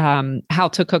 how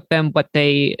to cook them, what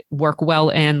they work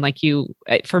well in.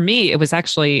 For me, it was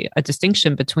actually a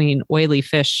distinction between oily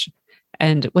fish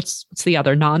and what's the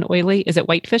other non-oily? Is it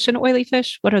whitefish and oily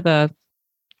fish? What are the?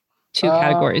 two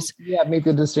categories? Yeah, make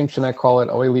the distinction. I call it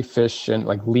oily fish and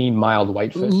like lean, mild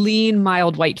whitefish. Lean,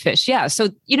 mild whitefish. Yeah. So,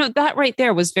 that right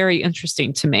there was very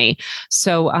interesting to me.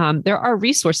 So there are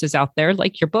resources out there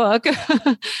like your book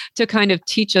to kind of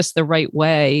teach us the right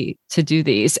way to do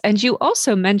these. And you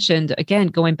also mentioned, again,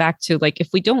 going back to like, if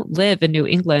we don't live in New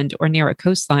England or near a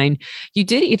coastline, you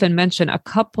did even mention a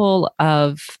couple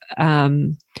of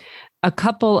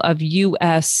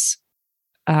U.S.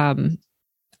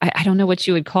 I don't know what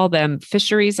you would call them,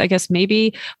 fisheries, I guess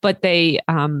maybe, but they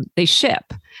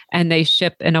ship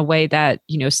in a way that,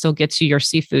 still gets you your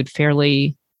seafood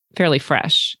fairly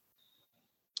fresh.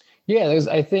 Yeah,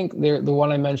 I think the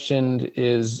one I mentioned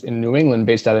is in New England,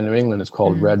 based out of New England. It's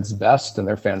called Red's Best, and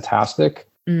they're fantastic.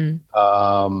 You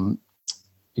can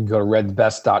go to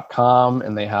redsbest.com,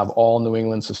 and they have all New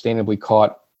England sustainably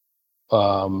caught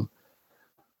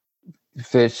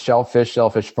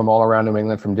shellfish from all around New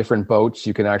England, from different boats.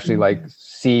 You can actually like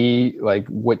see like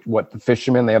what the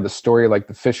fishermen, they have the story, like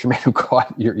the fisherman who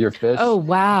caught your fish. Oh,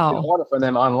 wow. You can order from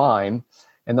them online,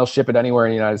 and they'll ship it anywhere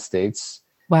in the United States.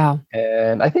 Wow.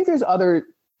 And I think there's others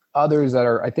that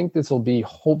are, I think this will be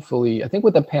hopefully, I think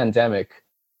with the pandemic,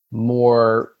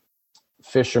 more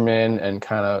fishermen and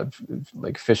kind of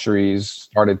like fisheries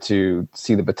started to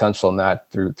see the potential in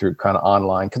that through kind of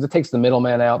online, because it takes the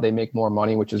middleman out. They make more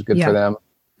money, which is good for them.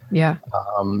 Yeah.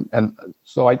 And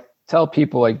so I tell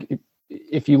people, like,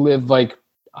 if you live like,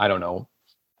 I don't know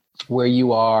where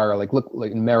you are, like look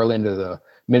like in Maryland or the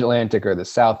Mid-Atlantic or the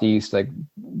Southeast, like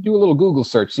do a little Google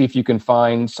search, see if you can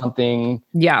find something,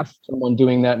 someone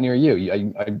doing that near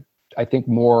you. I think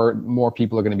more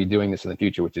people are going to be doing this in the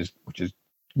future, which is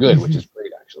good, which is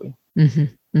great, actually.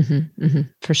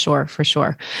 For sure.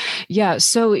 Yeah.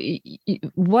 So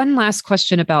one last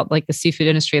question about like the seafood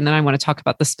industry, and then I want to talk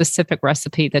about the specific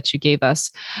recipe that you gave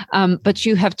us. But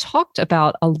you have talked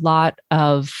about a lot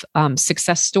of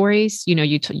success stories.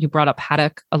 You brought up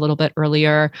haddock a little bit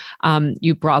earlier.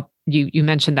 You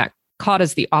mentioned that cod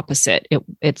is the opposite.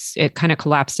 It kind of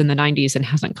collapsed in the 90s and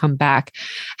hasn't come back.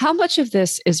 How much of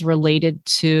this is related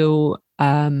to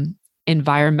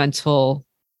environmental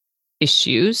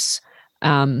issues,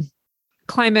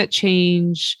 climate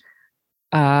change,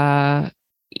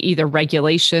 either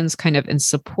regulations kind of in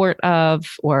support of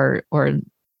or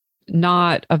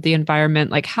not of the environment?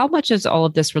 Like, how much is all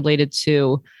of this related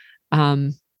to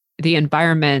the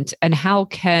environment, and how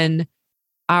can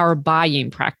our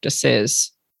buying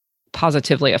practices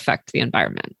positively affect the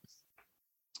environment?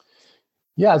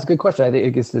 Yeah, it's a good question. I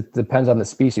think it depends on the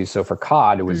species. So for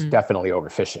cod, it was definitely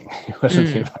overfishing. It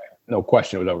wasn't no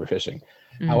question it was overfishing.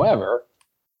 However,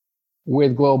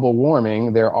 with global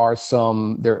warming, there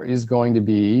is going to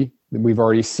be, we've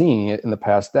already seen it in the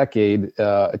past decade,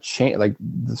 a change. Like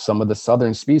some of the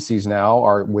southern species now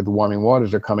are, with warming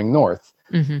waters, are coming north.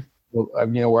 Well,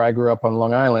 where I grew up on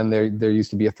Long Island, there used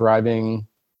to be a thriving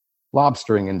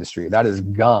lobstering industry. That is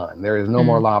gone. There is no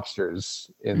more lobsters,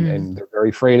 and they're very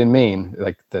afraid in Maine,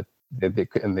 like that.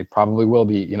 And they probably will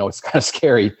be. It's kind of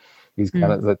scary. These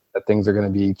kind of that things are going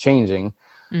to be changing.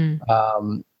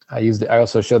 I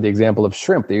also showed the example of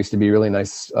shrimp. There used to be a really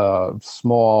nice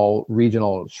small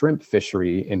regional shrimp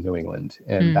fishery in New England,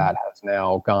 and that has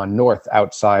now gone north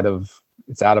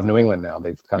it's out of New England now.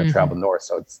 They've kind of traveled north,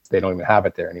 so they don't even have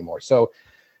it there anymore. So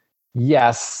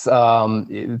yes,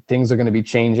 things are going to be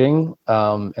changing,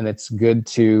 and it's good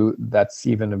that's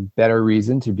even a better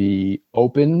reason to be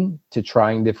open to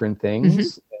trying different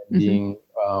things and being,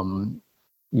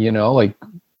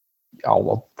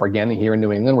 again, here in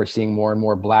New England, we're seeing more and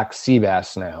more black sea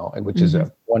bass now, which is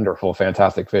a wonderful,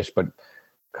 fantastic fish, but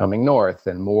coming north,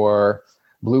 and more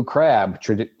blue crab,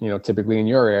 typically in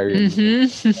your area,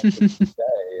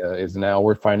 is now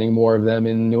we're finding more of them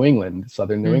in New England,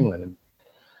 southern New England.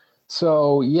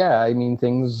 So, yeah, I mean,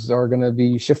 things are going to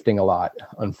be shifting a lot,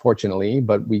 unfortunately,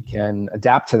 but we can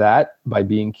adapt to that by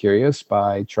being curious,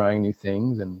 by trying new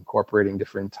things and incorporating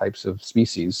different types of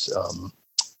species.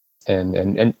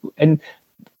 And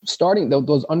starting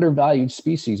those undervalued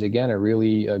species, again, are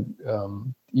really,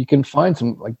 you can find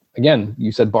some, like, again,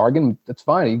 you said bargain, that's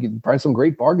fine. You can find some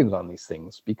great bargains on these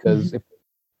things, because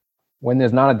when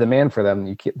there's not a demand for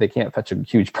them, they can't fetch a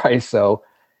huge price. So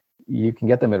you can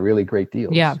get them at really great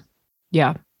deals.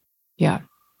 Yeah.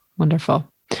 Wonderful.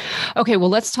 Okay. Well,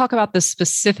 let's talk about the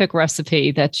specific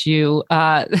recipe that you,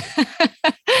 that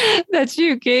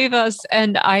you gave us.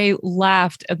 And I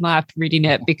laughed reading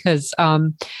it, because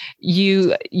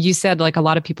you said, like, a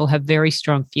lot of people have very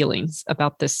strong feelings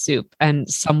about this soup, and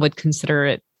some would consider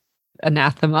it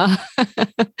anathema.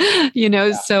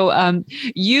 So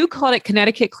you called it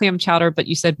Connecticut clam chowder, but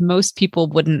you said most people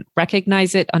wouldn't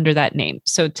recognize it under that name.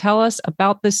 So tell us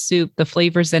about the soup, the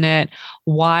flavors in it,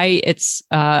 why it's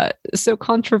so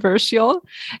controversial,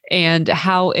 and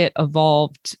how it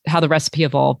evolved, how the recipe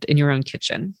evolved in your own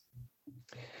kitchen.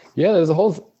 Yeah, there's a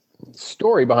whole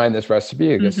story behind this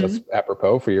recipe. I guess that's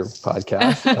apropos for your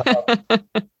podcast.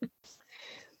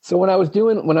 So when I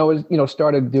was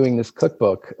started doing this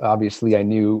cookbook, obviously I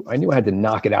knew I had to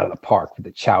knock it out of the park with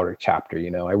the chowder chapter.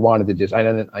 I wanted to just,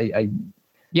 around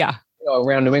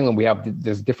New England,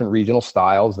 there's different regional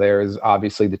styles. There's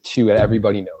obviously the two that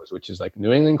everybody knows, which is like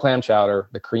New England clam chowder,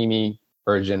 the creamy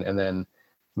version, and then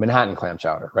Manhattan clam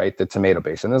chowder, right? The tomato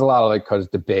base. And there's a lot of because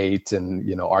debate and,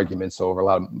 arguments over a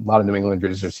lot of New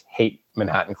Englanders just hate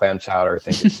Manhattan clam chowder.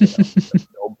 Think it's,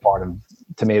 no part of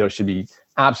tomatoes should be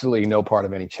absolutely no part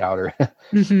of any chowder.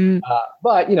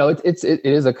 But it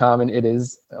is a common, it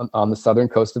is on the southern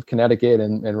coast of Connecticut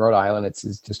and Rhode Island. It's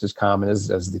just as common as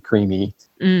the creamy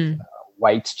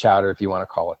white chowder, if you want to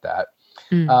call it that.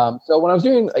 So when I was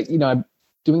doing, I'm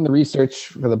doing the research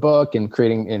for the book and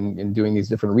creating and doing these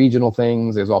different regional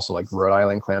things. There's also like Rhode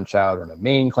Island clam chowder and a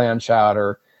Maine clam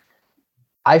chowder.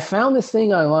 I found this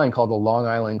thing online called the Long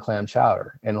Island clam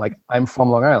chowder. And I'm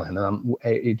from Long Island, and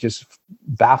it just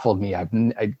baffled me.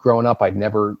 I'd grown up,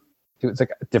 it was like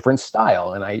a different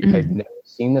style. And I'd never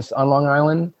seen this on Long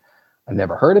Island. I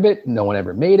never heard of it. No one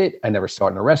ever made it. I never saw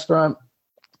it in a restaurant.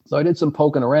 So I did some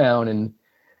poking around, and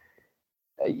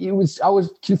I was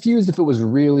confused if it was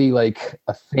really like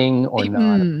a thing or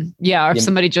not. Yeah. Or if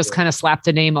somebody just kind of slapped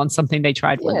a name on something they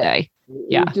tried one day.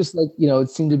 Yeah. It just it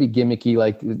seemed to be gimmicky.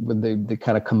 Like when they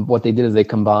kind of what they did is they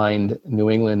combined New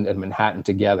England and Manhattan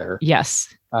together.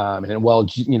 Yes. And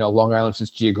Long Island's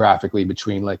just geographically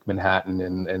between like Manhattan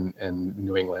and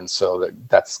New England. So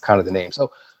that's kind of the name.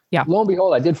 So yeah, lo and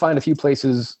behold, I did find a few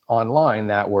places online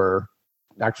that were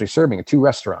actually serving at 2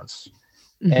 restaurants.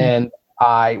 And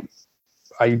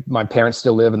my parents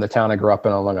still live in the town I grew up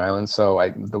in on Long Island. So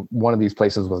one of these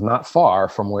places was not far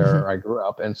from where I grew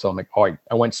up. And so I'm like,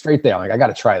 I went straight there. I'm like, I got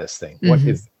to try this thing. What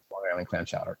is Long Island clam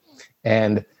chowder?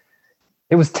 And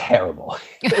it was terrible.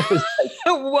 It was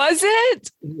was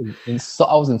it?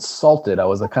 I was insulted. I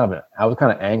was kind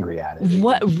of angry at it.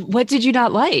 What did you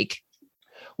not like?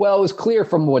 Well, it was clear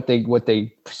from what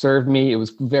they served me. It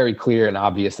was very clear and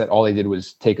obvious that all they did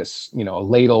was take a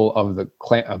ladle of the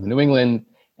New England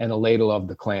and a ladle of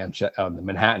the clam, the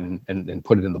Manhattan, and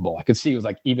put it in the bowl. I could see it was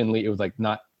like evenly. It was like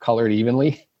not colored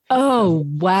evenly. Oh,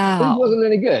 wow. It wasn't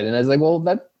any good. And I was like, well,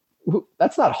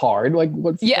 that's not hard. Like,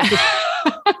 what's... Yeah.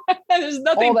 There's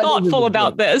nothing thoughtful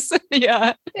about this.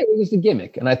 Yeah. It was just a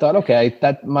gimmick. And I thought, okay,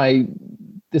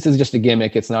 this is just a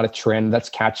gimmick. It's not a trend that's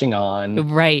catching on.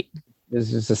 Right. It's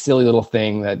just a silly little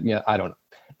thing that, I don't know.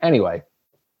 Anyway.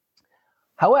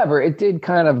 However, it did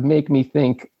kind of make me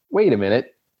think, wait a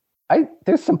minute.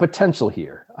 There's some potential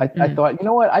here. I thought, you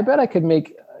know what? I bet I could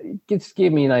make. It just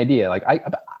gave me an idea. Like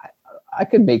I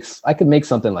could make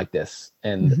something like this,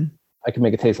 and I could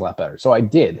make it taste a lot better. So I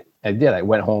did. I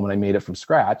went home and I made it from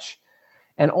scratch.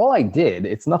 And all I did,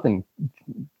 it's nothing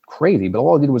crazy, but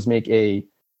all I did was make a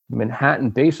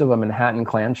base of a Manhattan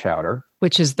clam chowder,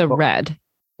 which is the red,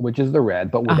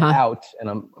 but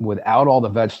without all the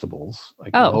vegetables,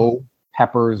 like no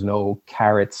peppers, no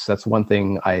carrots. That's one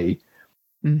thing I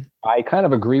kind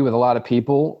of agree with a lot of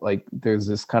people. Like there's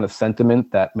this kind of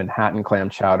sentiment that Manhattan clam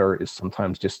chowder is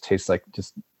sometimes just tastes like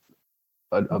just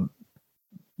a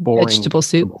boring vegetable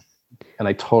soup. And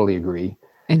I totally agree.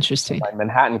 Interesting. My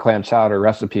Manhattan clam chowder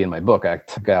recipe in my book, I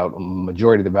took out a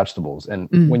majority of the vegetables. And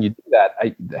when you do that,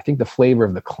 I think the flavor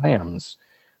of the clams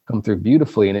come through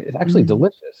beautifully. And it's actually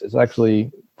delicious. It's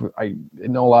actually, I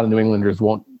know a lot of New Englanders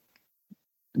won't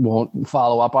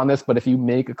follow up on this, but if you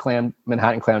make a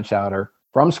Manhattan clam chowder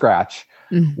from scratch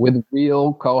with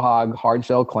real quahog hard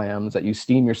shell clams that you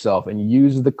steam yourself and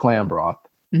use the clam broth,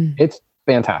 it's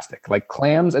fantastic. Like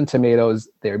clams and tomatoes,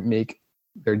 they're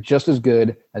just as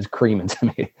good as cream and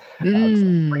tomato.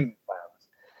 Cream clams.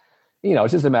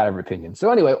 It's just a matter of opinion.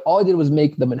 So anyway, all I did was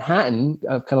make the Manhattan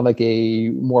kind of like a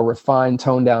more refined,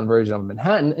 toned down version of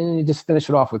Manhattan, and you just finish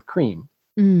it off with cream.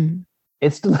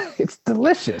 It's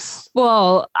delicious.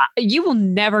 Well, you will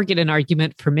never get an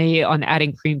argument from me on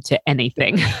adding cream to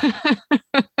anything.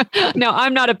 No,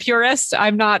 I'm not a purist.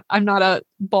 I'm not a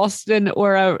Boston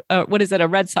or a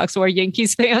Red Sox or a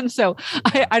Yankees fan. So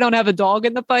I don't have a dog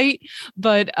in the fight.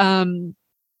 But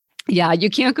yeah, you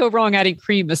can't go wrong adding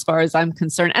cream as far as I'm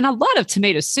concerned. And a lot of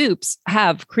tomato soups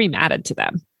have cream added to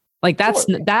them. Like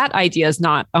Sure. that idea is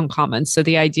not uncommon. So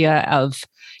the idea of,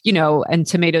 and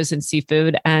tomatoes and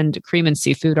seafood and cream and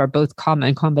seafood are both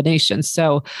common combinations.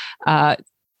 So,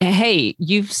 hey,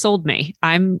 you've sold me.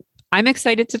 I'm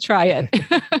excited to try it.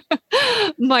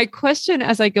 My question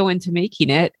as I go into making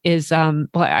it is, well,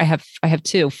 I have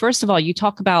two. First of all, you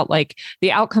talk about like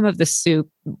the outcome of the soup,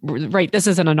 right? This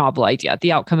isn't a novel idea.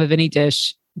 The outcome of any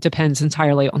dish depends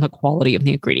entirely on the quality of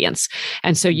the ingredients.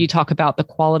 And so you talk about the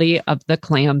quality of the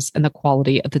clams and the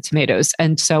quality of the tomatoes.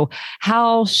 And so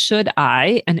how should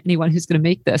I, and anyone who's going to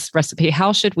make this recipe,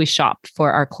 how should we shop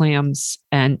for our clams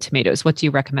and tomatoes? What do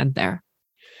you recommend there?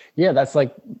 Yeah, that's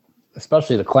like,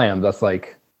 especially the clams, that's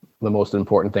like the most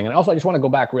important thing. And also I just want to go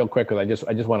back real quick because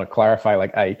I just want to clarify,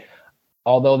 like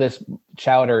although this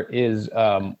chowder is,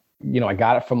 I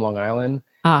got it from Long Island,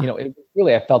 it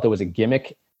really, I felt it was a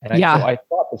gimmick. And so I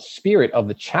thought the spirit of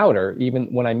the chowder, even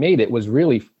when I made it, was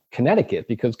really Connecticut,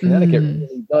 because Connecticut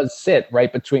really does sit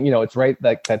right between, it's right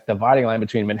like that dividing line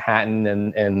between Manhattan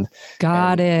and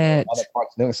got it. Other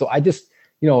parts of New England. So I just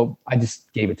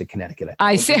gave it to Connecticut.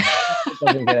 I see.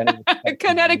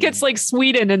 Connecticut's like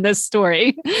Sweden in this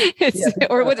story.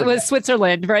 Or what was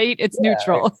Switzerland, right? It's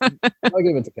neutral. I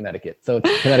gave it to Connecticut. So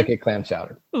it's Connecticut clam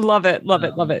chowder. Love it.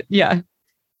 Yeah.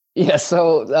 Yeah.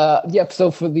 So,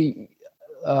 so for the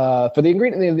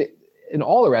ingredient in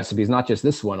all the recipes, not just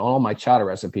this one, all my chowder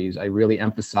recipes, I really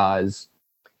emphasize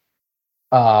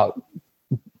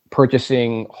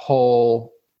purchasing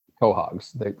whole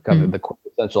quahogs, the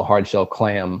quintessential hard shell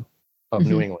clam of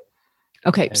New England.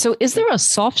 Okay, so is there a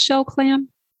soft shell clam?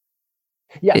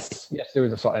 Yes, there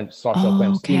is a soft shell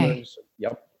clam. Okay. Steamers.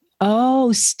 Yep.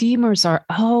 Oh, steamers are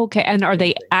okay, and are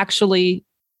they actually?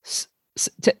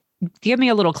 Give me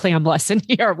a little clam lesson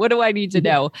here. What do I need to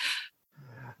know?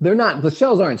 They're not. The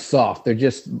shells aren't soft. They're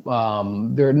just.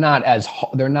 They're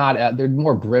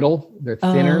more brittle. They're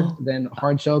thinner than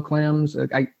hard shell clams.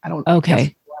 I don't.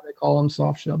 Okay. Why they call them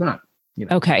soft shell? They're not.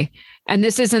 Okay. And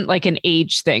this isn't like an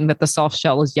age thing that the soft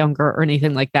shell is younger or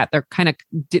anything like that. They're kind of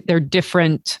they're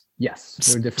different. Yes,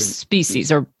 they're different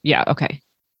species. Or okay.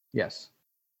 Yes.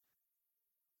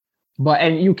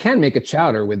 And you can make a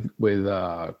chowder with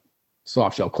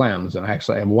soft shell clams, and I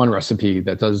actually have one recipe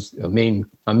that does a main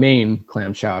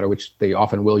clam chowder, which they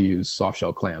often will use soft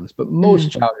shell clams. But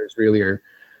most chowders really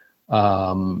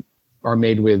are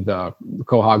made with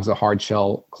quahogs, the hard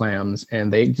shell clams,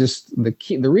 and they just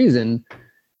the reason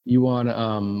you want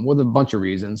a bunch of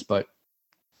reasons, but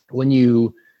when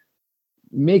you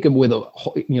make them with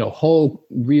whole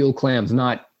real clams,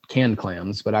 not canned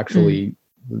clams, but actually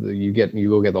you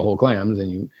go get the whole clams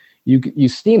and you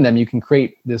steam them, you can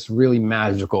create this really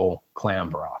magical clam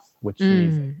broth, which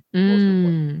is most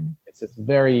important. It's this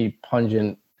very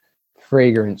pungent,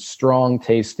 fragrant, strong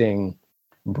tasting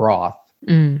broth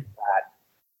that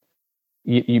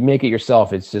you make it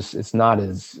yourself. It's not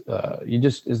as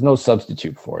there's no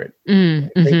substitute for it.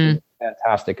 It's a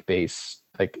fantastic base.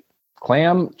 Like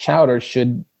clam chowder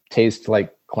should taste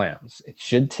like clams. It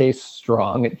should taste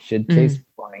strong. It should taste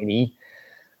briny.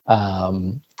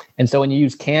 And so when you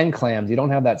use canned clams, you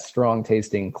don't have that strong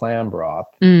tasting clam broth.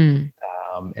 And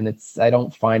I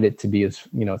don't find it to be as,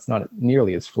 it's not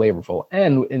nearly as flavorful.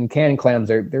 And in canned clams,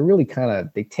 they're really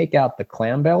they take out the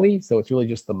clam belly. So it's really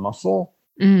just the muscle.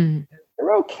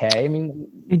 They're okay. I mean,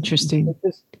 interesting.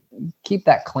 Just keep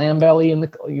that clam belly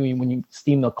when you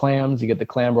steam the clams, you get the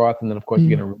clam broth, and then of course you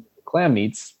get the clam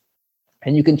meats,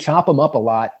 and you can chop them up a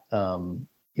lot. You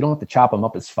don't have to chop them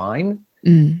up as fine.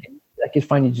 I can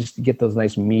find you just get those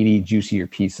nice meaty, juicier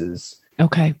pieces.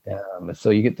 Okay. So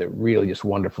you get the really just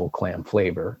wonderful clam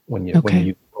flavor when you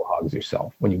use quahogs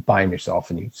yourself, when you buy them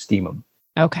yourself and you steam them.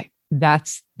 Okay,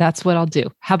 that's what I'll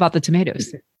do. How about the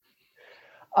tomatoes?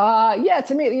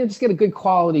 Tomato. Just get a good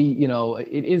quality.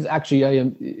 It is actually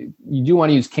you do want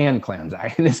to use canned clams.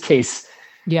 In this case,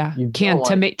 canned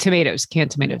tomatoes.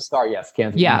 Canned tomatoes. Sorry, yes,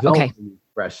 canned. Yeah. Okay.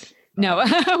 Fresh. No,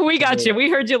 we got you. We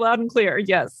heard you loud and clear.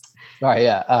 Yes. All right.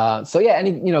 Yeah.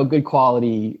 Any good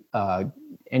quality.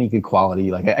 Any good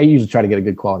quality. Like I usually try to get a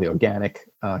good quality organic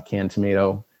canned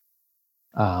tomato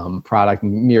product.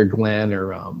 Mere Glen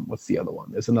or what's the other one?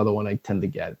 There's another one I tend to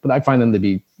get, but I find them to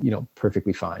be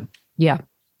perfectly fine. Yeah.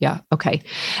 Yeah. Okay.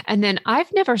 And then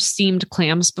I've never steamed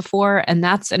clams before, and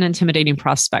that's an intimidating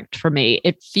prospect for me.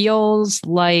 It feels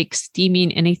like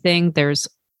steaming anything. There's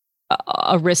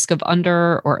a risk of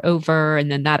under or over,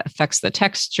 and then that affects the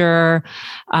texture.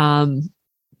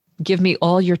 give me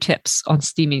all your tips on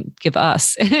steaming. Give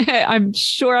us. I'm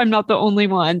sure I'm not the only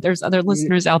one. There's other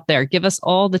listeners out there. Give us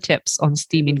all the tips on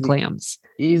steaming clams.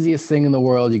 Easiest thing in the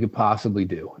world you could possibly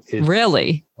do.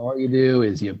 Really? All you do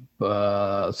is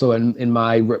so in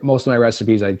most of my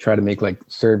recipes, I try to make like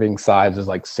serving sizes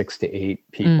like 6 to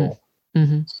 8 people.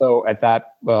 Mm-hmm. So at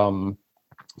that, I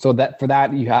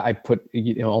put,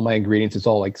 all my ingredients. It's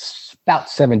all like about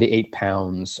 7 to 8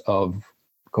 pounds of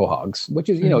quahogs, which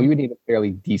is, you would need a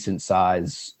fairly decent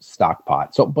size stock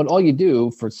pot. So, but all you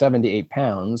do for 7 to 8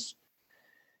 pounds,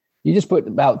 you just put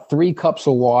about 3 cups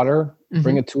of water,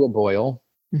 bring it to a boil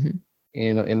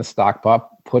in a stock pot,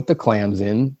 put the clams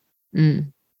in,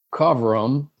 cover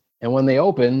them. And when they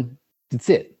open, that's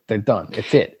it. They're done.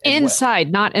 It's it.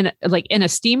 Inside, not in a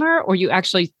steamer, or you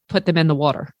actually put them in the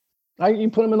water? You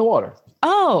put them in the water.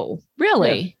 Oh,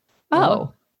 really? Yeah.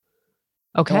 Oh,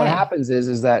 okay. And what happens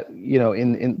is that,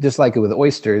 in just like with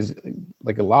oysters,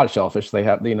 like a lot of shellfish, they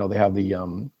have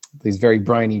the these very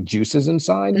briny juices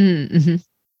inside. Mm-hmm.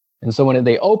 And so when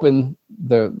they open,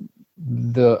 the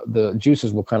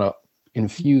juices will kind of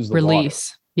infuse the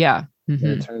release. Water. Yeah. Mm-hmm.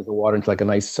 And it turns the water into like a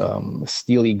nice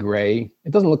steely gray.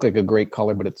 It doesn't look like a great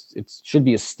color, but it should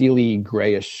be a steely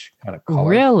grayish kind of color.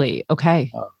 Really?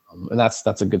 Okay. And that's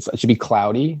a good. It should be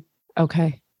cloudy.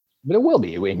 Okay. But it will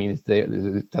be. I mean,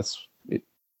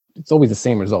 it's always the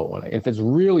same result. If it's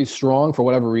really strong for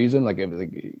whatever reason,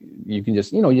 you can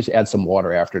just add some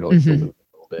water after it a little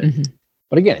bit. Mm-hmm.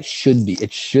 But again,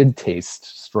 it should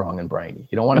taste strong and briny.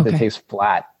 You don't want it to taste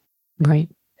flat. Right.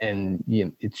 And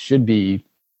it should be,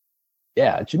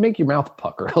 it should make your mouth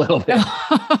pucker a little bit.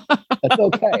 That's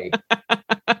okay.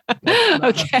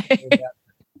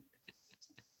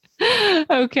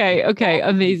 Okay.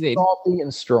 Amazing. Salty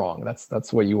and strong.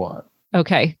 That's what you want.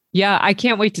 Okay. Yeah. I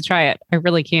can't wait to try it. I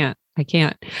really can't. I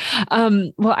can't.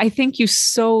 Well, I thank you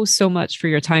so much for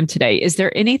your time today. Is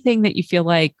there anything that you feel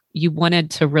like you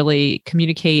wanted to really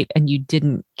communicate and you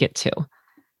didn't get to?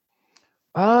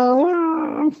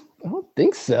 I don't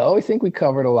think so. I think we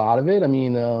covered a lot of it. I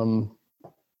mean,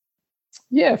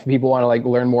 if people want to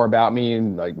learn more about me,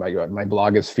 and my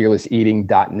blog is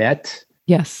fearlesseating.net.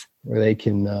 Yes. Where they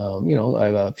can, I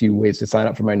have a few ways to sign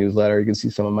up for my newsletter. You can see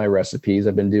some of my recipes.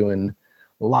 I've been doing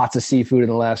lots of seafood in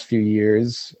the last few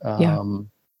years.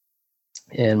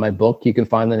 And my book, you can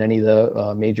find on any of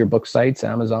the major book sites,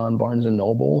 Amazon, Barnes and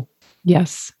Noble.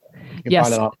 Yes. You can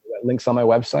find it on links on my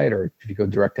website, or if you go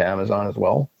direct to Amazon as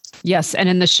well. Yes. And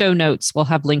in the show notes, we'll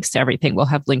have links to everything. We'll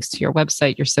have links to your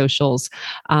website, your socials,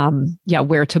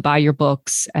 where to buy your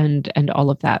books and all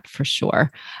of that for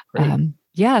sure.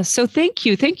 So thank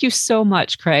you. Thank you so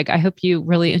much, Craig. I hope you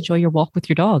really enjoy your walk with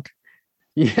your dog.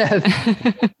 Yes.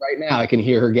 Right now I can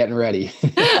hear her getting ready.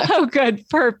 Oh, good.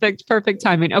 Perfect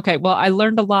timing. Okay. Well, I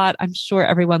learned a lot. I'm sure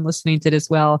everyone listening did as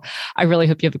well. I really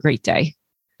hope you have a great day.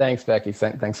 Thanks, Becky.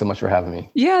 Thanks so much for having me.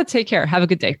 Yeah. Take care. Have a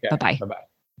good day. Bye-bye. Bye-bye.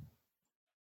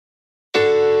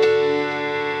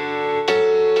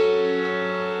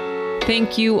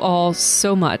 Thank you all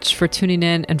so much for tuning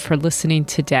in and for listening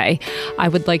today. I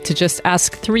would like to just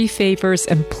ask 3 favors,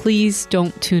 and please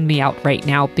don't tune me out right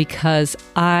now because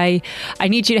I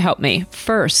need you to help me.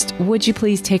 First, would you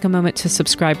please take a moment to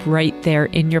subscribe right there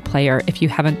in your player if you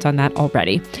haven't done that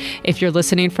already? If you're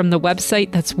listening from the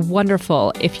website, that's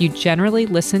wonderful. If you generally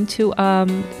listen to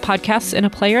podcasts in a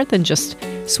player, then just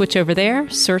switch over there,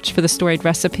 search for The Storied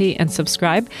Recipe, and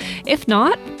subscribe. If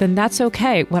not, then that's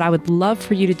okay. What I would love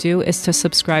for you to do is to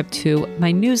subscribe to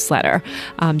my newsletter.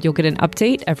 You'll get an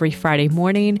update every Friday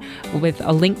morning with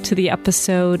a link to the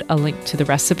episode, a link to the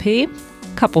recipe, a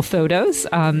couple photos.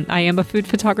 I am a food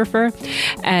photographer,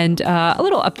 and a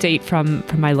little update from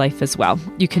my life as well.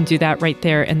 You can do that right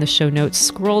there in the show notes.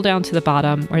 Scroll down to the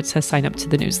bottom where it says sign up to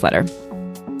the newsletter.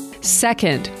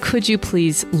 Second, could you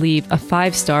please leave a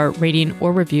 5-star rating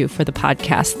or review for the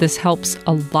podcast? This helps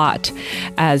a lot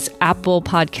as Apple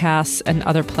Podcasts and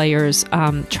other players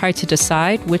try to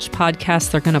decide which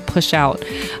podcasts they're going to push out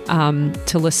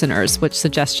to listeners, which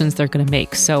suggestions they're going to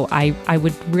make. So I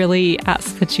would really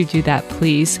ask that you do that,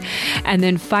 please. And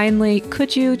then finally,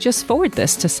 could you just forward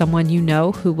this to someone you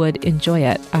know who would enjoy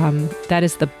it? That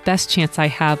is the best chance I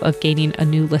have of gaining a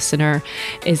new listener,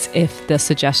 is if the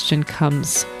suggestion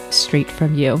comes straight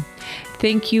from you.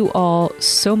 Thank you all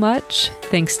so much.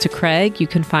 Thanks to Craig. You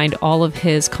can find all of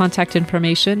his contact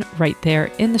information right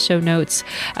there in the show notes,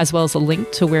 as well as a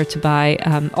link to where to buy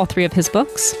all 3 of his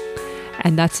books.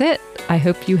 And that's it. I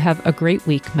hope you have a great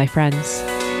week, my friends.